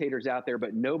of imitators out there,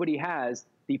 but nobody has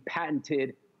the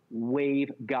patented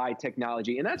waveguide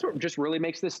technology. And that's what just really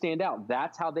makes this stand out.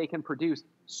 That's how they can produce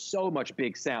so much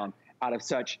big sound out of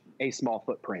such a small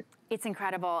footprint. It's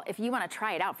incredible. If you want to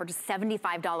try it out for just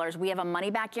 $75, we have a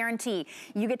money-back guarantee.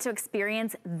 You get to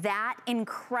experience that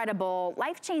incredible,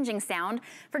 life-changing sound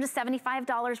for just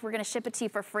 $75. We're going to ship it to you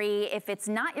for free. If it's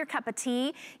not your cup of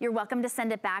tea, you're welcome to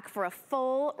send it back for a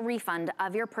full refund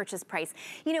of your purchase price.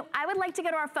 You know, I would like to go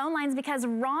to our phone lines because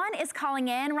Ron is calling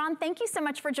in. Ron, thank you so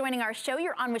much for joining our show.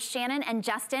 You're on with Shannon and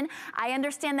Justin. I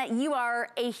understand that you are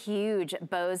a huge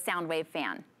Bose Soundwave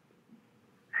fan.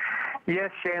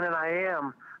 Yes, Shannon, I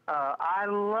am.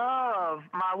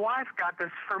 My wife got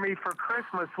this for me for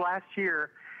Christmas last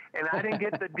year, and I didn't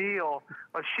get the deal,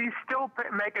 but she's still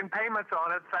making payments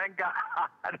on it, thank God.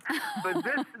 But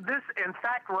this, in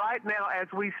fact, right now, as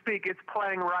we speak, it's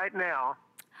playing right now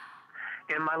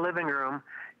in my living room,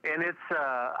 and it's,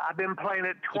 I've been playing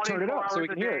it 24 hours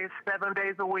a day, 7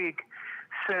 days a week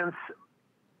since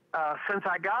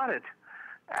I got it.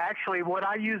 Actually, what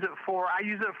I use it for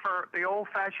the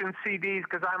old-fashioned CDs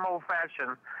because I'm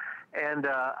old-fashioned, and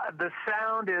the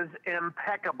sound is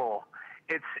impeccable.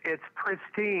 It's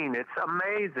pristine. It's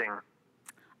amazing.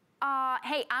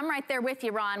 Hey, I'm right there with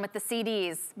you, Ron, with the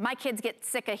CDs. My kids get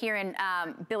sick of hearing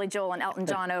Billy Joel and Elton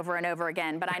John over and over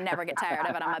again, but I never get tired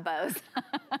of it on my Bose.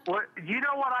 Well, you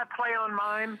know what I play on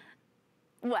mine?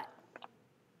 What?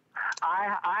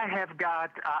 I have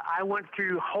got, I went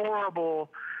through horrible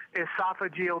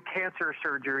esophageal cancer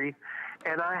surgery,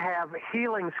 and I have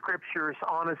healing scriptures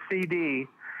on a CD,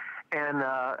 and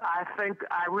I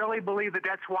really believe that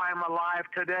that's why I'm alive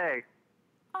today.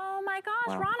 Oh my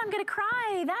gosh, wow. Ron, I'm gonna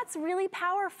cry. That's really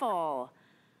powerful.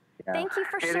 Yeah. Thank you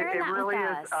for sharing that really with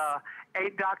us. It really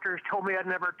is. 8 doctors told me I'd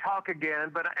never talk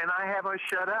again, and I haven't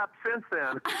shut up since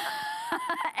then.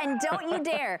 And don't you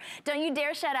dare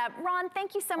shut up. Ron,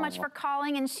 thank you so much for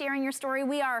calling and sharing your story.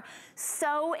 We are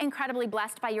so incredibly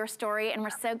blessed by your story, and we're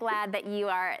so glad that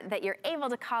you're able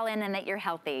to call in and that you're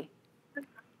healthy.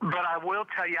 But I will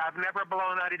tell you, I've never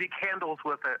blown out any candles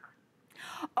with it.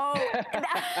 Oh,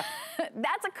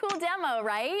 that's a cool demo,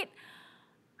 right?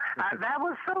 That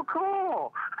was so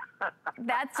cool.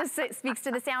 That just speaks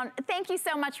to the sound. Thank you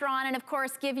so much, Ron. And of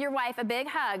course, give your wife a big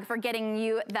hug for getting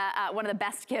you one of the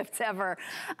best gifts ever.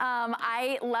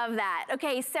 I love that.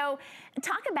 Okay, so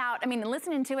talk about, I mean,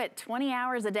 listening to it 20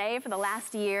 hours a day for the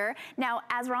last year. Now,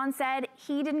 as Ron said,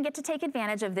 he didn't get to take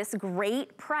advantage of this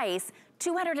great price,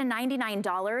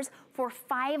 $299 for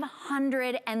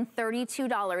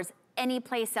 $532 any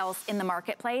place else in the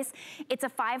marketplace. It's a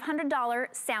 $500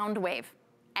 Soundwave,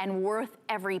 and worth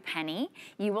every penny.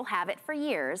 You will have it for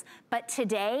years. But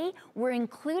today, we're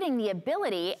including the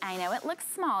ability, I know it looks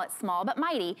small, it's small but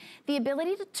mighty, the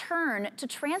ability to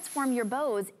transform your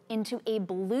Bose into a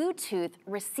Bluetooth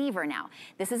receiver now.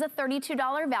 This is a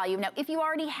 $32 value. Now, if you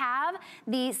already have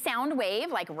the Soundwave,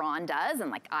 like Ron does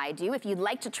and like I do, if you'd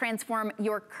like to transform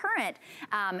your current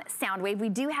Soundwave, we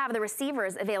do have the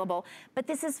receivers available, but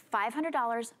this is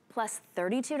 $500 plus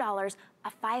 $32,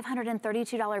 a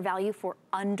 $532 value for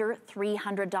under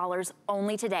 $300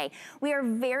 only today. We are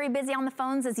very busy on the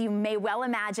phones, as you may well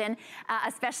imagine,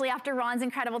 especially after Ron's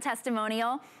incredible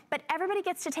testimonial. But everybody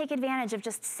gets to take advantage of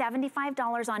just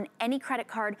 $75 on any credit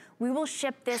card. We will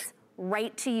ship this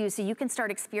right to you so you can start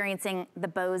experiencing the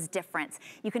Bose difference.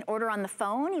 You can order on the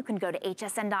phone, you can go to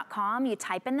hsn.com, you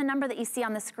type in the number that you see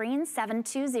on the screen,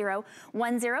 720-105,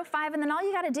 and then all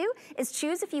you gotta do is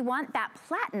choose if you want that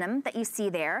platinum that you see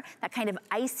there, that kind of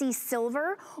icy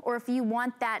silver, or if you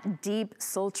want that deep,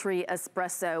 sultry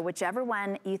espresso, whichever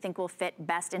one you think will fit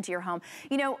best into your home.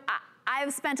 You know,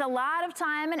 I've spent a lot of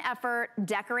time and effort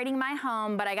decorating my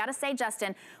home, but I gotta say,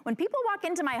 Justin, when people walk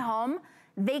into my home,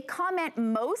 they comment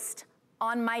most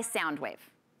on my sound wave.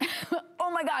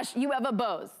 Oh my gosh, you have a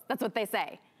Bose. That's what they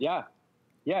say. Yeah.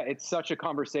 Yeah, it's such a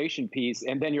conversation piece.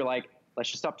 And then you're like, let's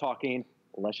just stop talking.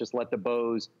 Let's just let the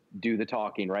Bose do the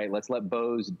talking, right? Let's let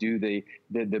Bose do the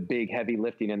big heavy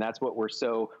lifting. And that's what we're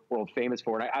so world famous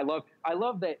for. And I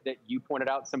love that you pointed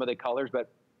out some of the colors, but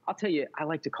I'll tell you, I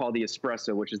like to call the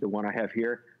espresso, which is the one I have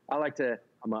here.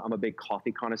 I'm a big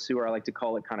coffee connoisseur. I like to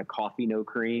call it kind of coffee, no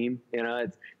cream. You know,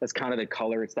 that's kind of the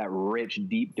color. It's that rich,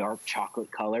 deep, dark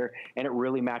chocolate color. And it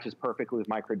really matches perfectly with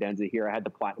my credenza here. I had the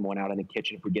platinum one out in the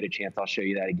kitchen. If we get a chance, I'll show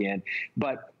you that again.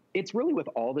 But it's really with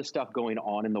all the stuff going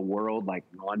on in the world, like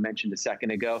Ron mentioned a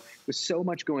second ago, with so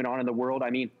much going on in the world. I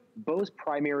mean, Bose's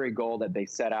primary goal that they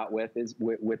set out with is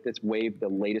with this Wave, the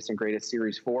latest and greatest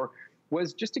Series 4,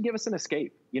 was just to give us an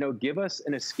escape. You know, give us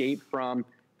an escape from,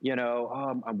 you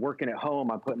know, I'm working at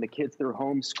home, I'm putting the kids through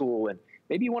homeschool, and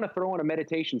maybe you want to throw on a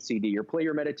meditation CD or play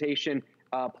your meditation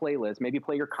playlist, maybe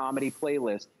play your comedy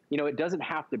playlist. You know, it doesn't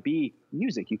have to be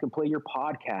music. You can play your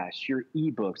podcasts, your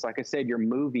ebooks, like I said, your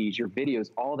movies, your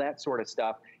videos, all that sort of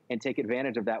stuff, and take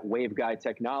advantage of that waveguide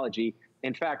technology.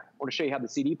 In fact, I want to show you how the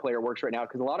CD player works right now,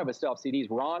 because a lot of us still have CDs.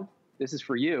 Ron, this is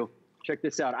for you. Check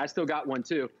this out. I still got one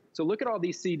too. So look at all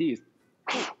these CDs.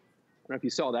 I don't know if you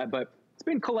saw that, but it's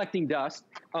been collecting dust.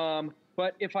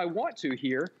 But if I want to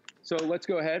here, so let's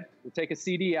go ahead and take a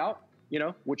CD out, you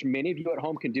know, which many of you at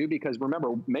home can do, because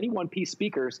remember, many one-piece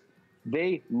speakers,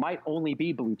 they might only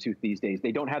be Bluetooth these days.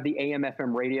 They don't have the AM,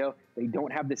 FM radio. They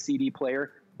don't have the CD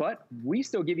player, but we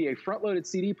still give you a front-loaded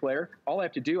CD player. All I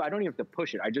have to do, I don't even have to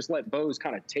push it. I just let Bose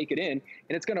kind of take it in, and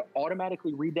it's going to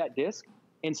automatically read that disc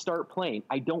and start playing.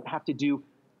 I don't have to do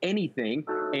anything,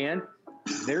 and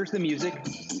there's the music,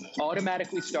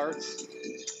 automatically starts.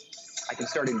 I can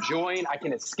start enjoying, I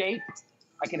can escape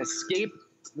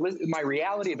my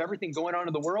reality of everything going on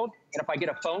in the world. And if I get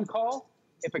a phone call,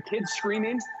 if a kid's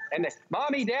screaming and they,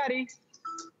 mommy, daddy,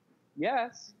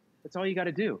 yes, that's all you got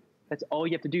to do. That's all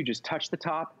you have to do. Just touch the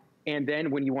top. And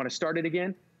then when you want to start it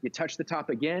again, you touch the top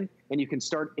again, and you can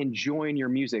start enjoying your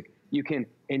music. You can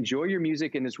enjoy your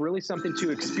music, and it's really something to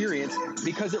experience,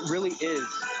 because it really is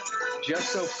just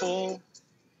so full,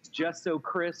 just so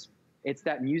crisp. It's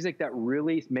that music that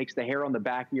really makes the hair on the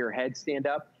back of your head stand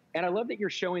up. And I love that you're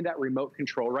showing that remote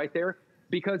control right there,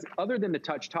 because other than the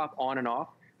touch top on and off,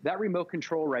 that remote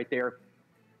control right there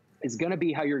is going to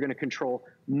be how you're going to control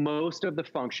most of the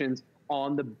functions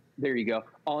on the, there you go,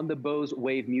 on the Bose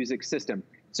Wave music system.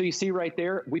 So you see right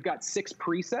there, we've got 6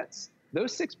 presets.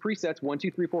 Those 6 presets, 1,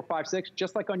 2, 3, 4, 5, 6,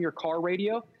 just like on your car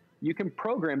radio, you can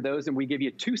program those, and we give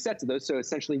you 2 sets of those. So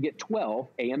essentially you get 12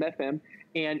 AM, FM,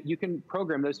 and you can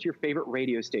program those to your favorite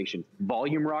radio stations.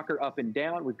 Volume rocker up and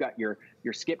down. We've got your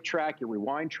skip track, your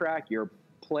rewind track, your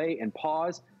play and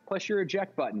pause, plus your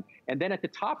eject button. And then at the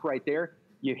top right there,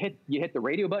 you hit the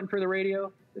radio button for the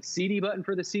radio, the CD button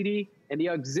for the CD, and the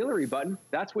auxiliary button.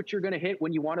 That's what you're going to hit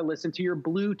when you want to listen to your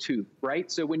Bluetooth, right?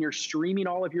 So when you're streaming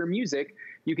all of your music,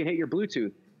 you can hit your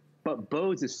Bluetooth. But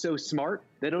Bose is so smart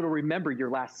that it'll remember your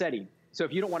last setting. So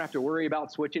if you don't want to have to worry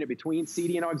about switching it between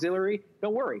CD and auxiliary,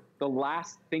 don't worry. The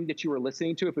last thing that you were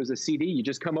listening to, if it was a CD, you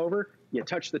just come over, you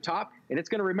touch the top, and it's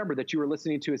going to remember that you were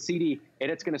listening to a CD, and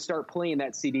it's going to start playing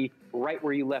that CD right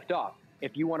where you left off.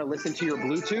 If you want to listen to your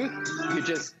Bluetooth, you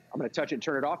just, I'm going to touch it and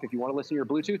turn it off. If you want to listen to your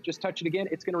Bluetooth, just touch it again.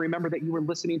 It's going to remember that you were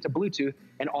listening to Bluetooth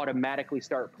and automatically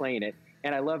start playing it.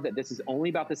 And I love that this is only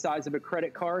about the size of a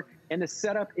credit card, and the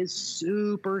setup is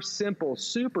super simple,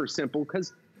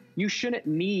 because you shouldn't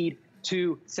need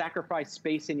to sacrifice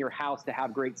space in your house to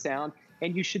have great sound.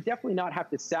 And you should definitely not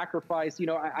have to sacrifice, you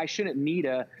know, I shouldn't need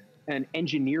an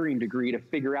engineering degree to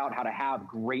figure out how to have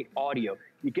great audio.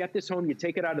 You get this home, you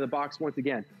take it out of the box. Once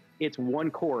again, it's 1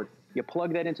 cord. You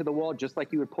plug that into the wall just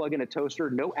like you would plug in a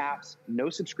toaster. No apps, no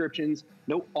subscriptions,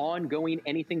 no ongoing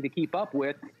anything to keep up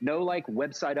with, no like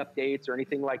website updates or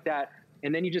anything like that.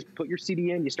 And then you just put your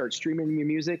CD in, you start streaming your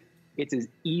music. It's as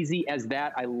easy as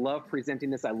that. I love presenting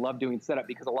this. I love doing setup,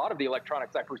 because a lot of the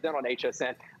electronics I present on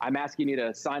HSN, I'm asking you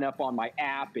to sign up on my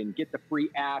app and get the free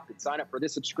app and sign up for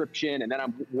this subscription. And then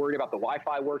I'm worried about the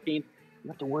Wi-Fi working. You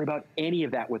don't have to worry about any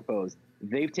of that with Bose.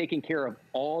 They've taken care of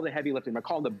all the heavy lifting. I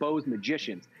call them the Bose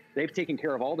magicians. They've taken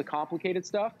care of all the complicated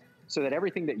stuff. so that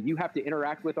everything that you have to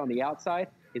interact with on the outside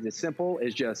is as simple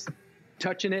as just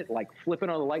touching it, like flipping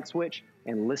on the light switch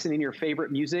and listening to your favorite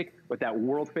music with that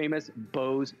world-famous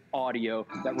Bose audio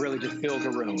that really just fills a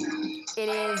room. It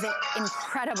is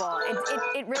incredible.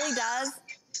 It really does.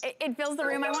 It fills the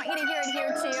room. I want you to hear it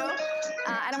here too.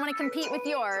 I don't want to compete with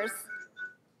yours.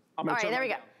 All right, there we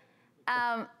go.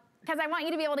 Because I want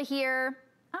you to be able to hear.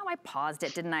 Oh, I paused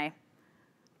it, didn't I?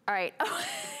 All right.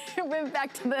 It went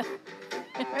back to the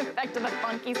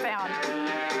funky sound.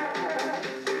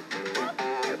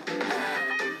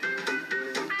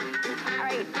 All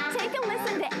right, take a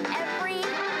listen to every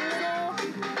little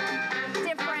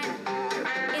different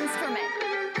instrument.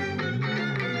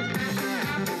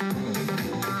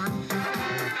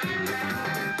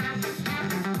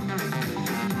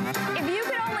 If you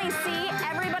could only see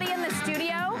everybody in the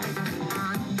studio,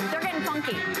 they're getting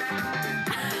funky.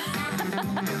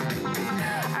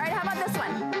 All right, how about this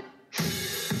one?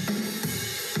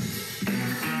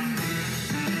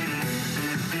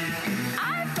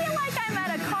 I feel like I'm at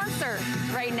a concert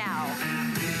right now.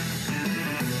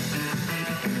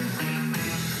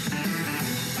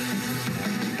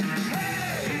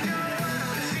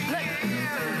 Look.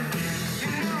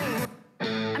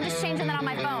 I'm just changing that on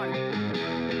my phone.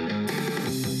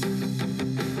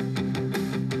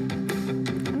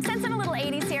 I'm sensing a little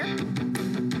 80s here.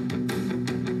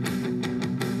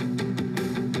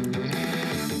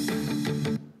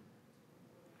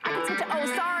 Oh,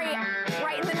 sorry,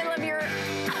 right in the middle of your...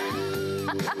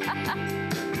 A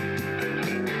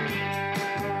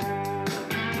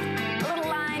little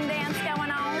line dance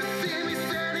going on. You see me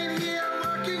standing here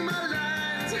working my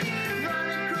lines,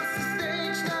 running across the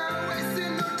stage now,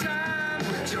 wasting no time.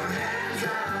 Put your hands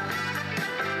up.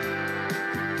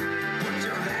 Put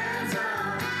your hands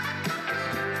up.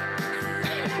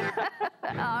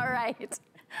 All right.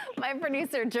 My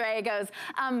producer, Dre, goes,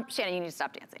 Shannon, you need to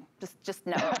stop dancing. Just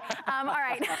know. All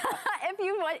right.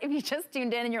 If you just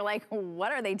tuned in and you're like,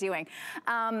 what are they doing?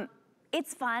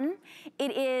 It's fun.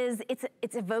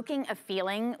 It's evoking a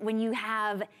feeling when you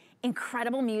have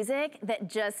incredible music that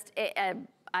just,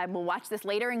 I will watch this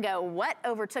later and go, what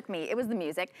overtook me? It was the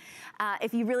music.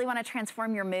 If you really want to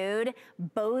transform your mood,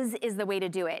 Bose is the way to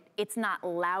do it. It's not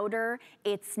louder.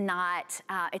 It's not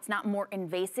more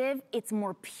invasive. It's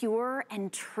more pure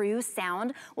and true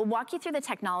sound. We'll walk you through the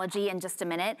technology in just a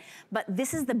minute, but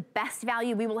this is the best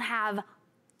value we will have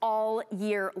all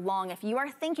year long. If you are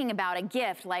thinking about a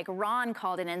gift, like Ron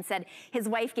called in and said his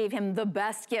wife gave him the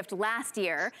best gift last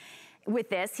year, with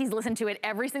this, he's listened to it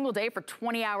every single day for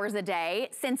 20 hours a day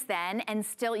since then, and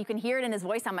still you can hear it in his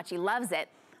voice how much he loves it.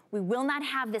 We will not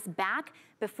have this back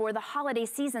before the holiday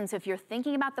season, so if you're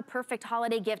thinking about the perfect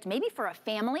holiday gift, maybe for a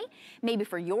family, maybe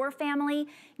for your family,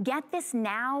 get this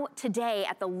now, today,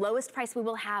 at the lowest price we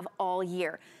will have all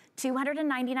year.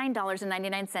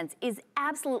 $299.99 is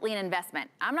absolutely an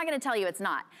investment. I'm not gonna tell you it's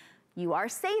not. You are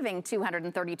saving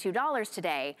 $232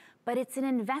 today, but it's an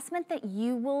investment that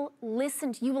you will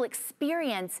you will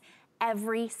experience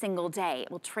every single day.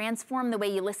 It will transform the way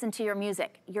you listen to your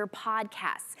music, your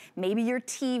podcasts, maybe your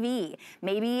TV.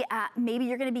 Maybe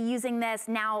you're gonna be using this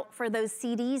now for those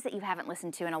CDs that you haven't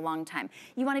listened to in a long time.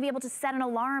 You wanna be able to set an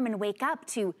alarm and wake up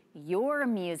to your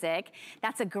music.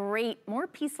 That's a great, more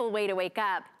peaceful way to wake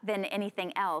up than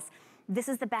anything else. This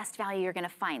is the best value you're gonna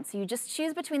find. So you just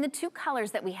choose between the two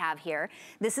colors that we have here.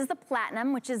 This is the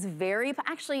platinum, which is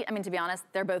actually, I mean, to be honest,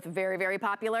 they're both very, very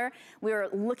popular. We're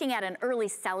looking at an early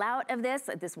sellout of this.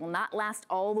 This will not last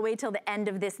all the way till the end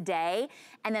of this day.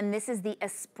 And then this is the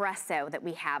espresso that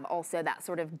we have also, that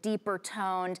sort of deeper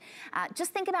toned.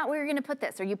 Just think about where you're gonna put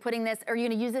this. Are you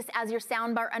gonna use this as your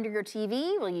sound bar under your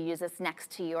TV? Will you use this next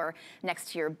to your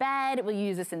bed? Will you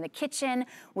use this in the kitchen?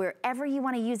 Wherever you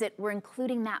wanna use it, we're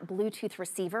including that Bluetooth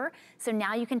receiver. So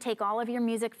now you can take all of your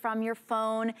music from your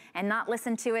phone and not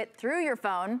listen to it through your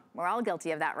phone. We're all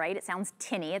guilty of that, right? It sounds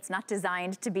tinny. It's not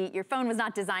designed to be, your phone was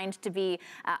not designed to be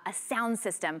a sound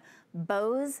system.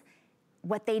 Bose,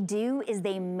 what they do is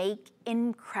they make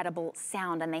incredible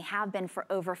sound, and they have been for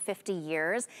over 50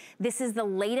 years. This is the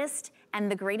latest and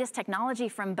the greatest technology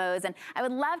from Bose. And I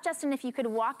would love, Justin, if you could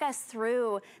walk us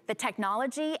through the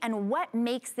technology and what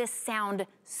makes this sound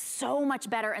so much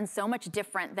better and so much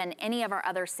different than any of our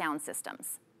other sound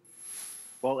systems.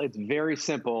 Well, it's very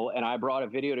simple, and I brought a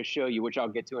video to show you, which I'll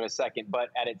get to in a second,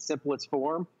 but at its simplest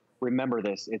form, remember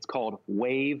this, it's called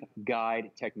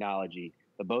waveguide technology.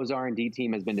 The Bose R&D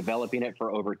team has been developing it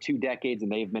for over 2 decades,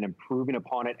 and they've been improving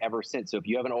upon it ever since. So if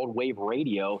you have an old Wave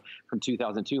radio from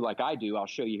 2002, like I do, I'll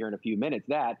show you here in a few minutes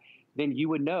then you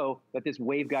would know that this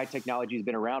waveguide technology has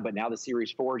been around, but now the Series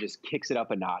 4 just kicks it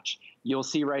up a notch. You'll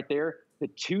see right there, the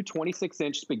two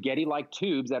 26-inch spaghetti-like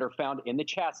tubes that are found in the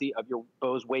chassis of your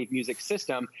Bose Wave music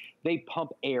system, they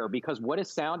pump air, because what is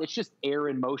sound? It's just air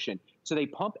in motion. So they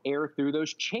pump air through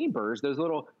those chambers, those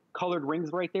little colored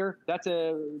rings right there.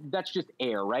 That's just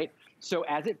air, right? So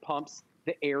as it pumps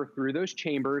the air through those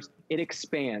chambers, it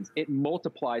expands, it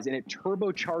multiplies, and it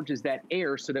turbocharges that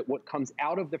air so that what comes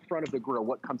out of the front of the grill,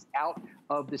 what comes out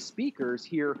of the speakers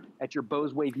here at your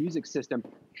Bose Wave music system,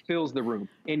 fills the room,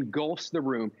 engulfs the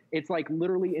room. It's like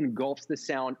literally engulfs the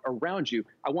sound around you.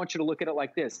 I want you to look at it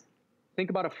like this. Think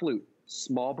about a flute.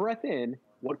 Small breath in.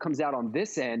 What comes out on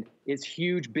this end is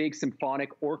huge, big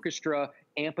symphonic orchestra,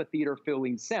 amphitheater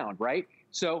filling sound, right?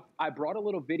 So I brought a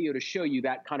little video to show you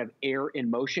that kind of air in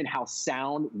motion, how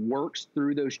sound works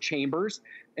through those chambers.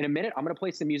 In a minute, I'm going to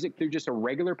play some music through just a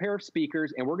regular pair of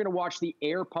speakers, and we're going to watch the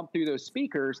air pump through those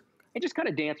speakers and just kind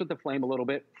of dance with the flame a little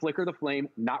bit, flicker the flame,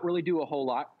 not really do a whole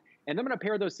lot. And then I'm going to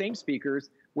pair those same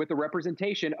speakers with the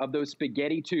representation of those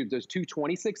spaghetti tubes. Those two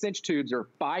 26-inch tubes are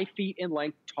 5 feet in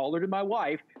length, taller than my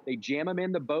wife. They jam them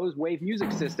in the Bose Wave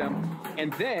music system.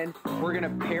 And then we're going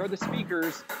to pair the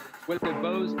speakers with the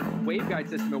Bose waveguide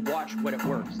system and watch what it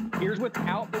works. Here's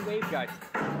without the waveguide,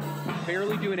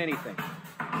 barely doing anything.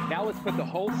 Now let's put the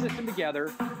whole system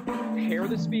together, pair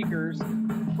the speakers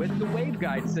with the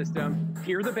waveguide system,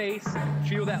 hear the bass,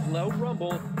 feel that low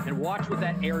rumble, and watch what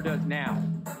that air does now.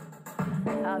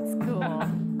 That's cool.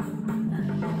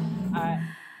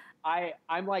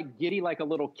 I'm like giddy like a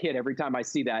little kid every time I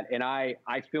see that, and I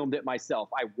filmed it myself.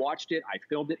 I watched it. I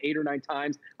filmed it 8 or 9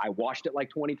 times. I watched it like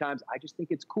 20 times. I just think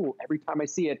it's cool. Every time I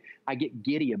see it, I get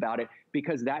giddy about it,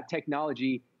 because that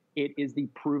technology, it is the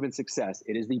proven success.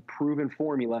 It is the proven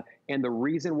formula, and the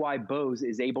reason why Bose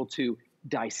is able to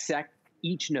dissect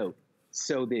each note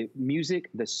so the music,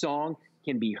 the song,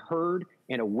 can be heard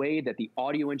in a way that the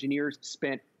audio engineers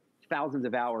spent thousands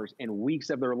of hours and weeks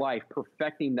of their life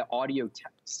perfecting the audio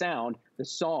sound, the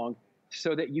song,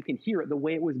 so that you can hear it the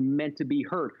way it was meant to be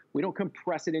heard. We don't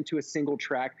compress it into a single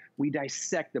track. We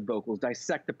dissect the vocals,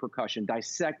 dissect the percussion,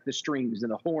 dissect the strings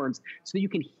and the horns, so that you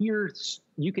can hear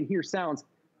sounds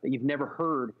that you've never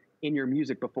heard in your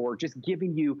music before, just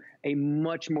giving you a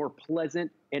much more pleasant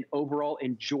and overall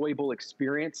enjoyable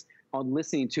experience on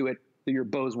listening to it through your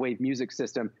Bose Wave music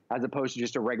system, as opposed to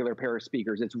just a regular pair of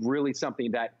speakers. It's really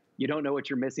something that you don't know what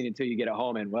you're missing until you get it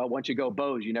home. And well, once you go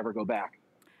Bose, you never go back.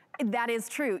 That is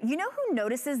true. You know who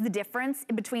notices the difference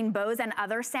between Bose and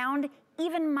other sound?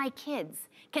 Even my kids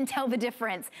can tell the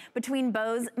difference between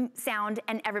Bose sound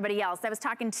and everybody else. I was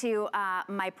talking to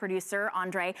my producer,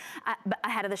 Andre,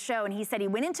 ahead of the show, and he said he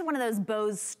went into one of those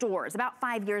Bose stores about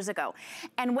 5 years ago.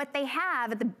 And what they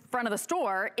have at the front of the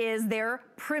store is their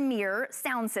premier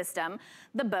sound system,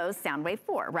 the Bose Soundwave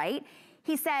 4, right?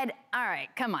 He said, all right,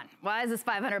 come on, why is this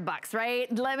 500 bucks, right?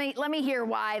 Let me hear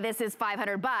why this is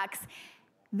 500 bucks.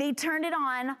 They turned it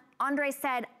on. Andre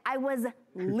said, I was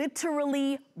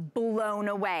literally blown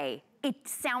away. It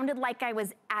sounded like I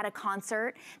was at a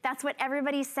concert. That's what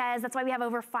everybody says. That's why we have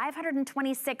over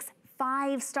 526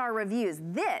 5-star reviews.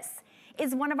 This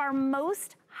is one of our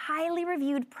most highly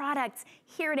reviewed products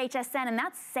here at HSN, and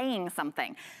that's saying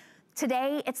something.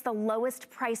 Today, it's the lowest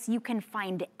price you can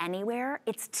find anywhere.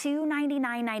 It's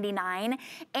 $299.99,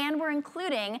 and we're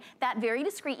including that very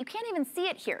discreet, you can't even see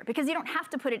it here because you don't have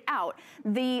to put it out.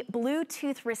 The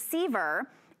Bluetooth receiver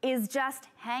is just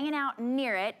hanging out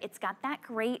near it. It's got that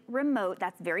great remote,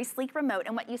 that's very sleek remote,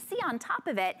 and what you see on top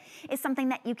of it is something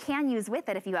that you can use with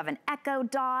it if you have an Echo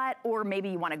Dot, or maybe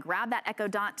you want to grab that Echo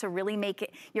Dot to really make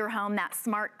it your home that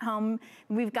smart home.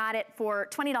 We've got it for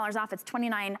 $20 off. It's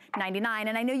 $29.99,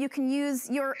 and I know you can use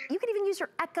you can even use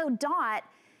your Echo Dot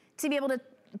to be able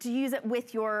to use it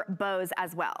with your Bose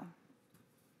as well.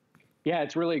 Yeah,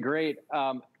 it's really great.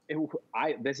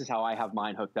 This is how I have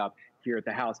mine hooked up here at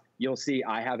the house. You'll see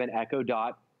I have an Echo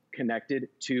Dot connected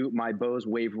to my Bose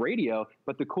Wave radio.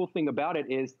 But the cool thing about it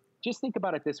is, just think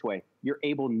about it this way. You're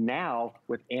able now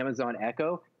with Amazon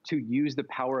Echo to use the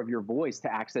power of your voice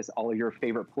to access all of your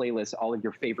favorite playlists, all of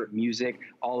your favorite music,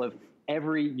 all of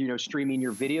every, streaming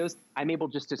your videos. I'm able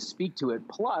just to speak to it.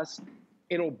 Plus,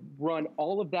 it'll run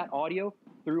all of that audio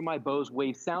through my Bose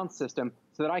Wave sound system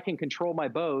so that I can control my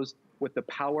Bose with the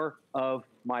power of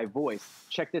my voice.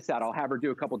 Check this out. I'll have her do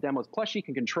a couple demos. Plus, she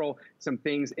can control some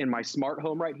things in my smart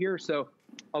home right here. So,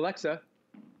 Alexa,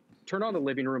 turn on the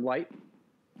living room light.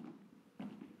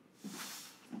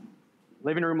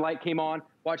 Living room light came on.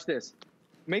 Watch this.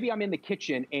 Maybe I'm in the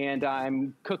kitchen and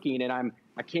I'm cooking and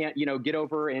I can't, get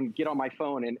over and get on my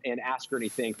phone and ask her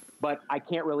anything, but I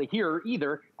can't really hear her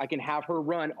either. I can have her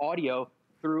run audio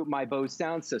through my Bose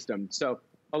sound system. So,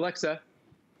 Alexa,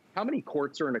 how many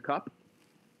quarts are in a cup?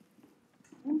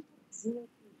 0.25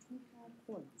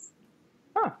 ports.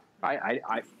 Huh.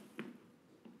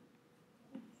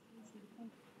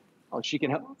 Oh, she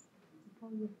can help.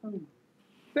 Call your phone.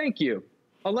 Thank you.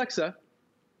 Alexa,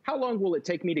 how long will it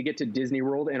take me to get to Disney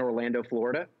World in Orlando,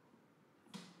 Florida?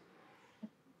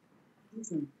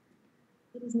 Disney.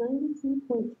 It is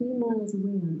 93.3 miles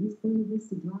away on East Buena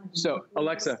Vista Drive. So,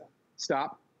 Alexa,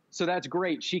 stop. So that's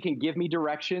great. She can give me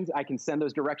directions. I can send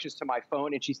those directions to my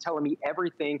phone, and she's telling me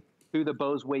everything through the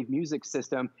Bose Wave music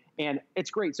system. And it's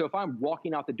great. So if I'm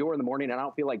walking out the door in the morning and I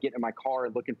don't feel like getting in my car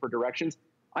and looking for directions,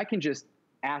 I can just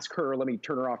ask her. Let me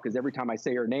turn her off, because every time I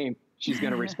say her name, she's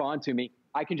going to respond to me.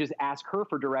 I can just ask her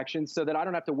for directions so that I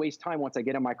don't have to waste time once I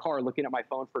get in my car looking at my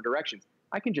phone for directions.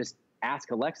 I can just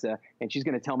ask Alexa, and she's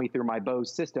going to tell me through my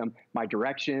Bose system my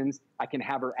directions. I can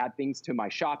have her add things to my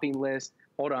shopping list.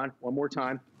 Hold on, one more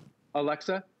time.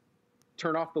 Alexa,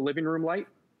 turn off the living room light.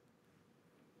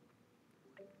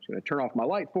 She's going to turn off my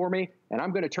light for me, and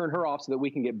I'm going to turn her off so that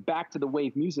we can get back to the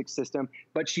Wave music system.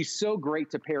 But she's so great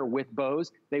to pair with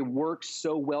Bose. They work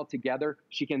so well together.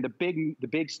 She can, the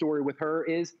big story with her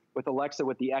is, with Alexa,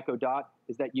 with the Echo Dot,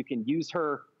 is that you can use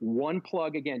her one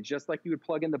plug, again, just like you would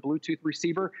plug in the Bluetooth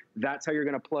receiver. That's how you're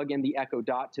going to plug in the Echo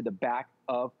Dot to the back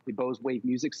of the Bose Wave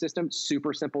music system.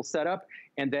 Super simple setup.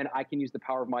 And then I can use the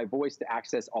power of my voice to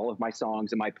access all of my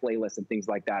songs and my playlists and things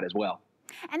like that as well.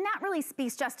 And that really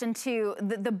speaks, Justin, to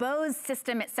the Bose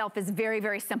system itself is very,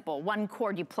 very simple. One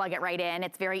cord, you plug it right in.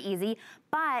 It's very easy.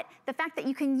 But the fact that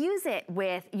you can use it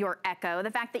with your Echo,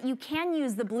 the fact that you can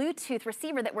use the Bluetooth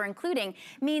receiver that we're including,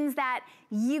 means that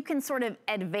you can sort of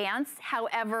advance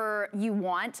however you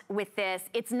want with this.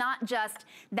 It's not just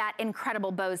that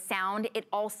incredible Bose sound. It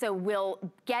also will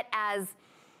get as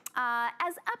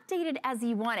updated as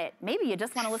you want it. Maybe you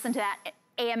just want to listen to that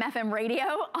AM, FM radio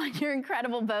on your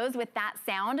incredible Bose with that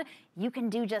sound. You can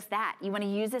do just that. You want to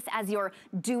use this as your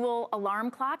dual alarm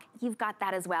clock? You've got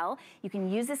that as well. You can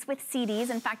use this with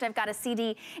CDs. In fact, I've got a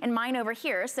CD in mine over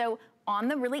here. So on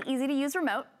the really easy to use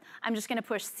remote, I'm just going to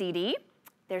push CD.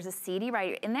 There's a CD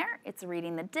right in there. It's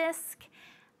reading the disc.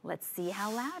 Let's see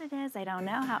how loud it is. I don't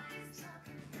know how.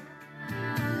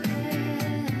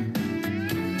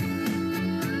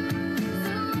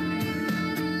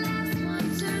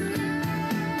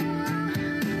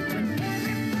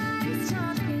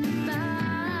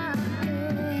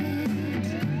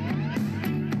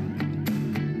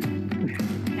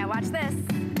 Watch this.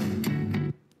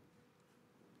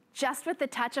 Just with the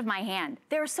touch of my hand.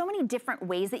 There are so many different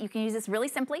ways that you can use this really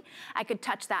simply. I could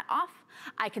touch that off.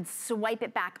 I could swipe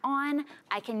it back on.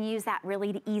 I can use that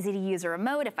really easy to use a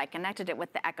remote. If I connected it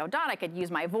with the Echo Dot, I could use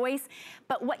my voice.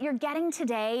 But what you're getting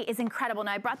today is incredible.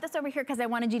 Now I brought this over here because I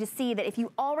wanted you to see that if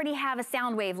you already have a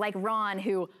sound wave like Ron,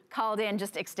 who called in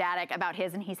just ecstatic about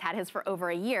his, and he's had his for over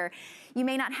a year, you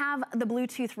may not have the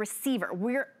Bluetooth receiver.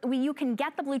 You can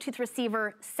get the Bluetooth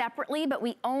receiver separately, but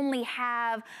we only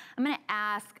have, I'm gonna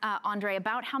ask Andre,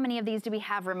 about how many of these do we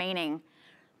have remaining?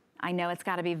 I know it's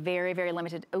gotta be very, very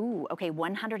limited. Ooh, okay,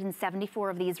 174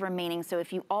 of these remaining. So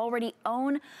if you already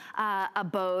own a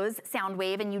Bose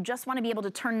Soundwave and you just wanna be able to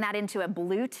turn that into a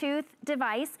Bluetooth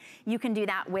device, you can do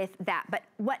that with that. But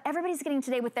what everybody's getting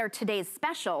today with their today's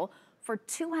special, for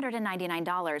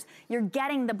 $299, you're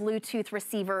getting the Bluetooth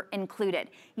receiver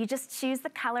included. You just choose the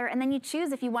color, and then you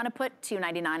choose if you want to put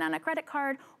 $299 on a credit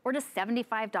card or just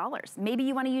 $75. Maybe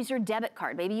you want to use your debit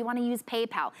card. Maybe you want to use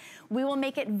PayPal. We will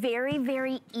make it very,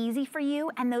 very easy for you,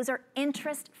 and those are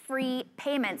interest-free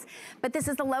payments. But this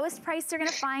is the lowest price you're going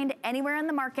to find anywhere in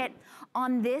the market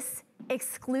on this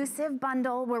exclusive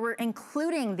bundle where we're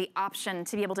including the option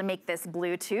to be able to make this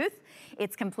Bluetooth.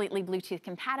 It's completely Bluetooth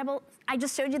compatible. I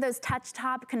just showed you those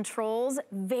touch-top controls,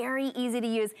 very easy to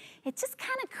use. It's just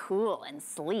kind of cool and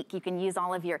sleek. You can use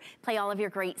play all of your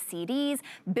great CDs,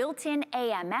 built-in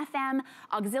AM, FM.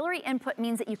 Auxiliary input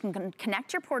means that you can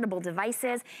connect your portable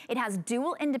devices. It has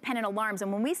dual independent alarms,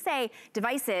 and when we say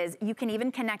devices, you can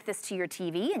even connect this to your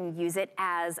TV and use it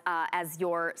as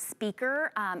your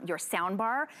speaker, your sound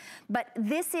bar. But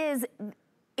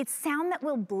it's sound that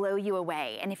will blow you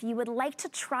away. And if you would like to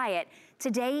try it,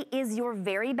 today is your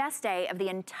very best day of the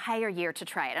entire year to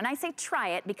try it. And I say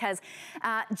try it because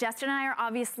Justin and I are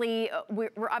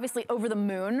we're obviously over the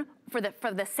moon for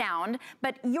the sound,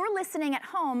 but you're listening at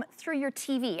home through your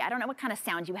TV. I don't know what kind of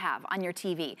sound you have on your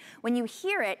TV. When you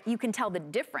hear it, you can tell the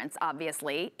difference,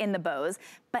 obviously, in the Bose,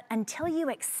 but until you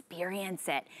experience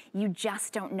it, you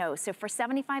just don't know. So for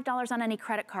 $75 on any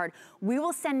credit card, we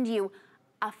will send you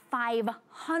a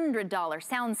 $500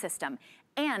 sound system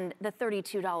and the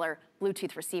 $32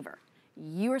 Bluetooth receiver.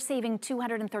 you are saving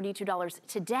 $232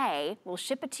 today. We'll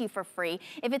ship it to you for free.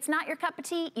 If it's not your cup of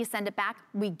tea, you send it back.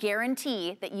 We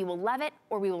guarantee that you will love it,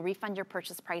 or we will refund your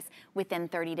purchase price within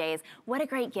 30 days. What a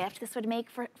great gift this would make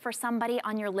for somebody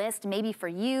on your list, maybe for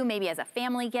you, maybe as a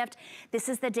family gift. This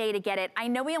is the day to get it. I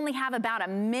know we only have about a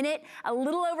minute, a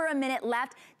little over a minute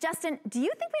left. Justin, do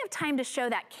you think we have time to show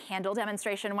that candle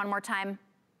demonstration one more time?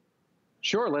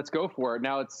 Sure, let's go for it.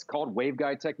 Now, it's called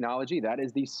waveguide technology. That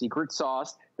is the secret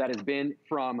sauce that has been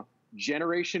from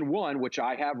generation 1, which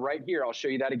I have right here. I'll show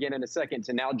you that again in a second,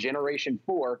 to now generation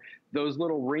 4. Those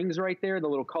little rings right there, the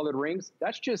little colored rings,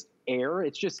 that's just air.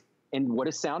 It's just, and what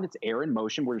is sound? It's air in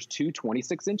motion, where there's two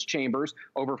 26-inch chambers,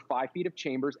 over 5 feet of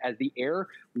chambers. As the air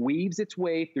weaves its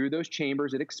way through those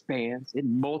chambers, it expands, it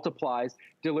multiplies,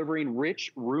 delivering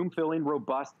rich, room-filling,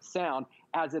 robust sound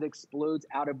as it explodes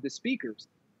out of the speakers.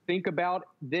 Think about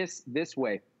this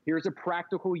way. Here's a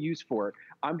practical use for it.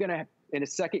 I'm going to, in a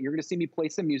second, you're going to see me play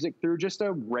some music through just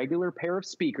a regular pair of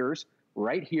speakers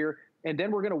right here. And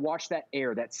then we're going to watch that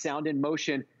air, that sound in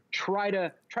motion, try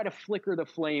to flicker the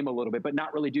flame a little bit, but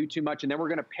not really do too much. And then we're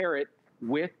going to pair it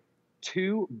with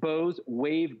 2 Bose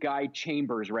waveguide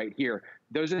chambers right here.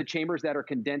 Those are the chambers that are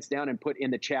condensed down and put in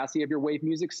the chassis of your Wave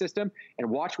music system. And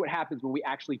watch what happens when we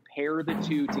actually pair the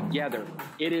two together.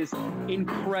 It is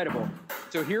incredible.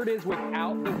 So here it is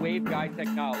without the waveguide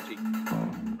technology.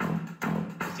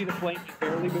 You see the flame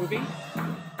barely moving?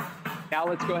 Now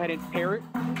let's go ahead and pair it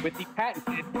with the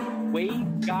patented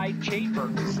waveguide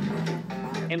chambers.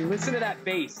 And listen to that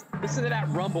bass. Listen to that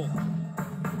rumble.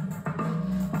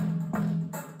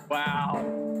 Wow.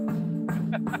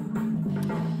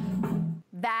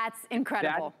 That's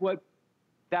incredible.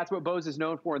 That's what Bose is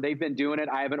known for. They've been doing it.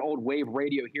 I have an old Wave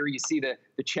radio here. You see the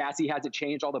chassis hasn't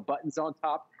changed, all the buttons on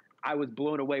top. I was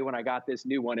blown away when I got this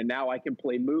new one, and now I can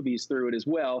play movies through it as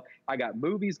well. I got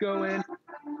movies going.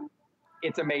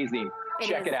 It's amazing.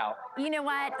 Check it out. You know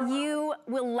what? You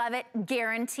will love it,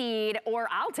 guaranteed, or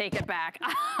I'll take it back.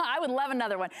 I would love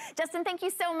another one. Justin, thank you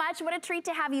so much. What a treat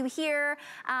to have you here.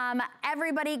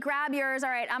 Everybody grab yours. All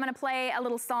right, I'm going to play a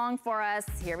little song for us.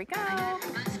 Here we go.